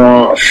scare them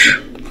off.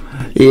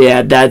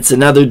 Yeah, that's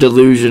another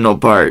delusional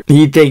part.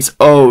 He thinks,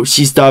 oh,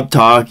 she stopped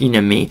talking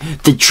to me.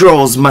 The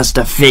trolls must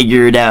have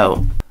figured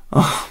out.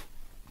 Oh,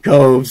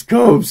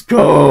 Cobes.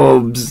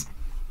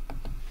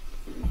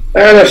 I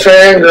had a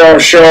fangirl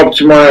show up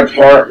to my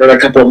apartment a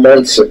couple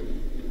months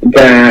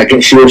back,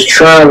 and she was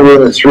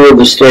traveling through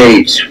the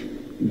states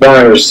by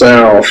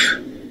herself.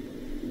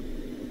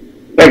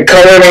 It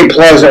colored me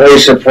pleasantly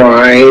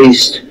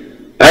surprised.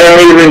 I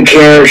don't even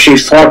care if she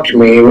fucked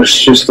me. It was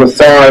just the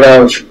thought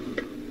of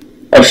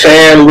a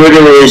fan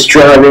literally is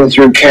driving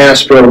through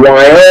Casper,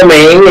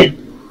 Wyoming,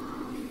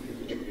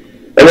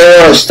 and they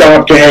want to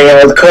stop to hang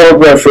out with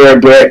Cobra for a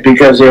bit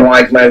because they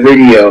like my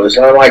videos.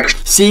 And I'm like,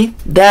 see,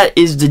 that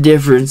is the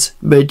difference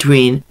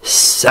between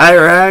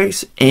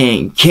Cyraxx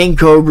and King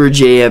Cobra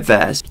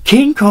JFS.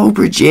 King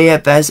Cobra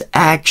JFS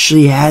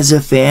actually has a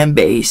fan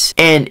base,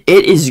 and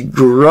it is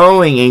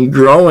growing and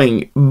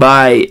growing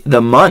by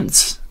the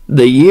months.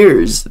 The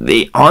years.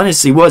 They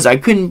honestly was. I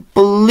couldn't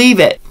believe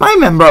it. I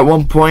remember at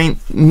one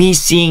point me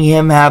seeing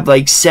him have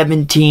like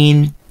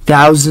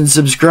 17,000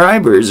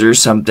 subscribers or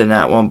something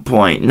at one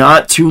point.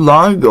 Not too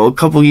long ago, a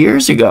couple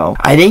years ago.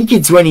 I think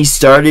it's when he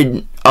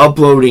started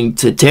uploading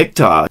to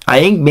TikTok. I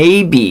think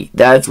maybe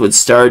that's what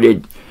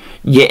started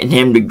getting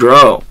him to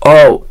grow.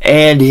 Oh,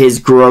 and his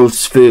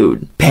gross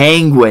food.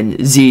 Penguin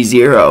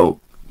Z0.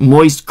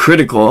 Moist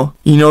Critical.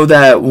 You know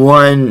that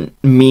one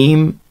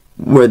meme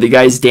where the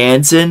guy's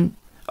dancing?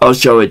 I'll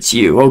show it to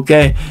you,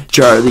 okay?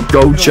 Charlie,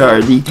 go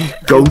Charlie,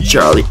 go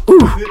Charlie.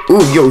 Ooh,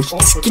 yo,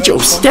 get your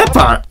step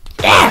on it.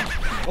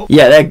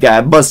 Yeah, that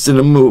guy busted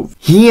a move.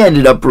 He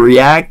ended up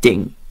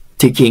reacting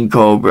to King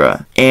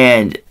Cobra,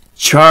 and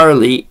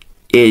Charlie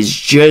is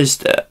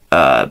just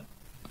a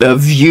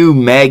view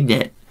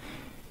magnet.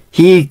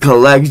 He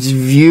collects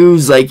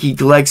views like he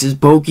collects his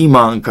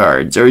Pokemon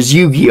cards or his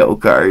Yu-Gi-Oh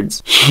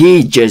cards.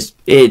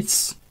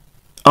 It's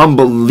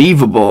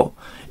unbelievable.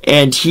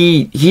 And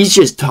he's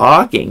just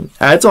talking.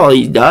 That's all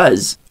he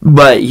does.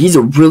 But he's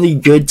a really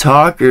good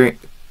talker.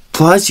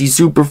 Plus, he's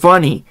super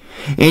funny.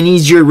 And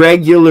he's your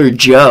regular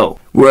Joe,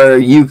 where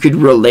you could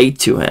relate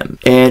to him.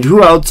 And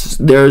who else?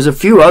 There's a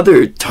few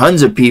other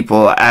tons of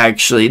people,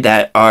 actually,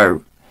 that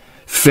are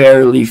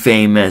fairly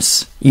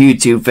famous,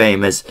 YouTube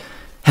famous,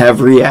 have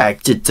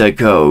reacted to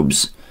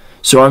Cobes.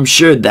 So I'm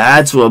sure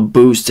that's what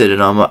boosted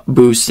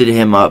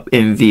him up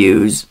in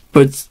views.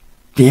 But,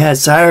 yeah,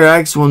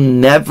 Cyraxx will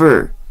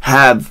never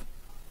have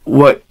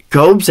what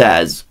Cobes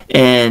has,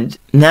 and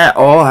that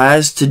all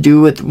has to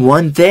do with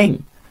one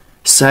thing: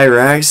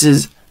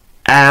 Cyraxx's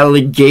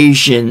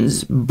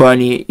allegations,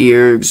 bunny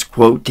ears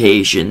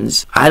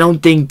quotations. I don't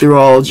think they're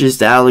all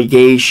just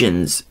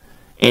allegations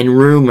and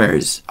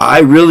rumors.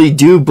 I really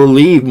do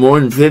believe more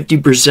than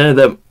 50% of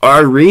them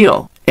are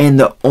real, and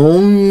the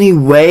only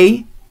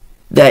way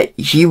that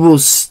he will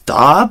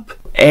stop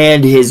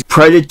and his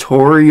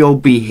predatorial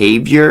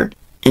behavior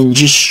and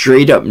just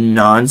straight up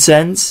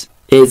nonsense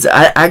is,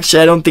 I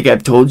don't think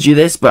I've told you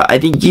this, but I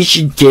think you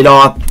should get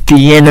off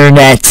the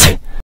internet.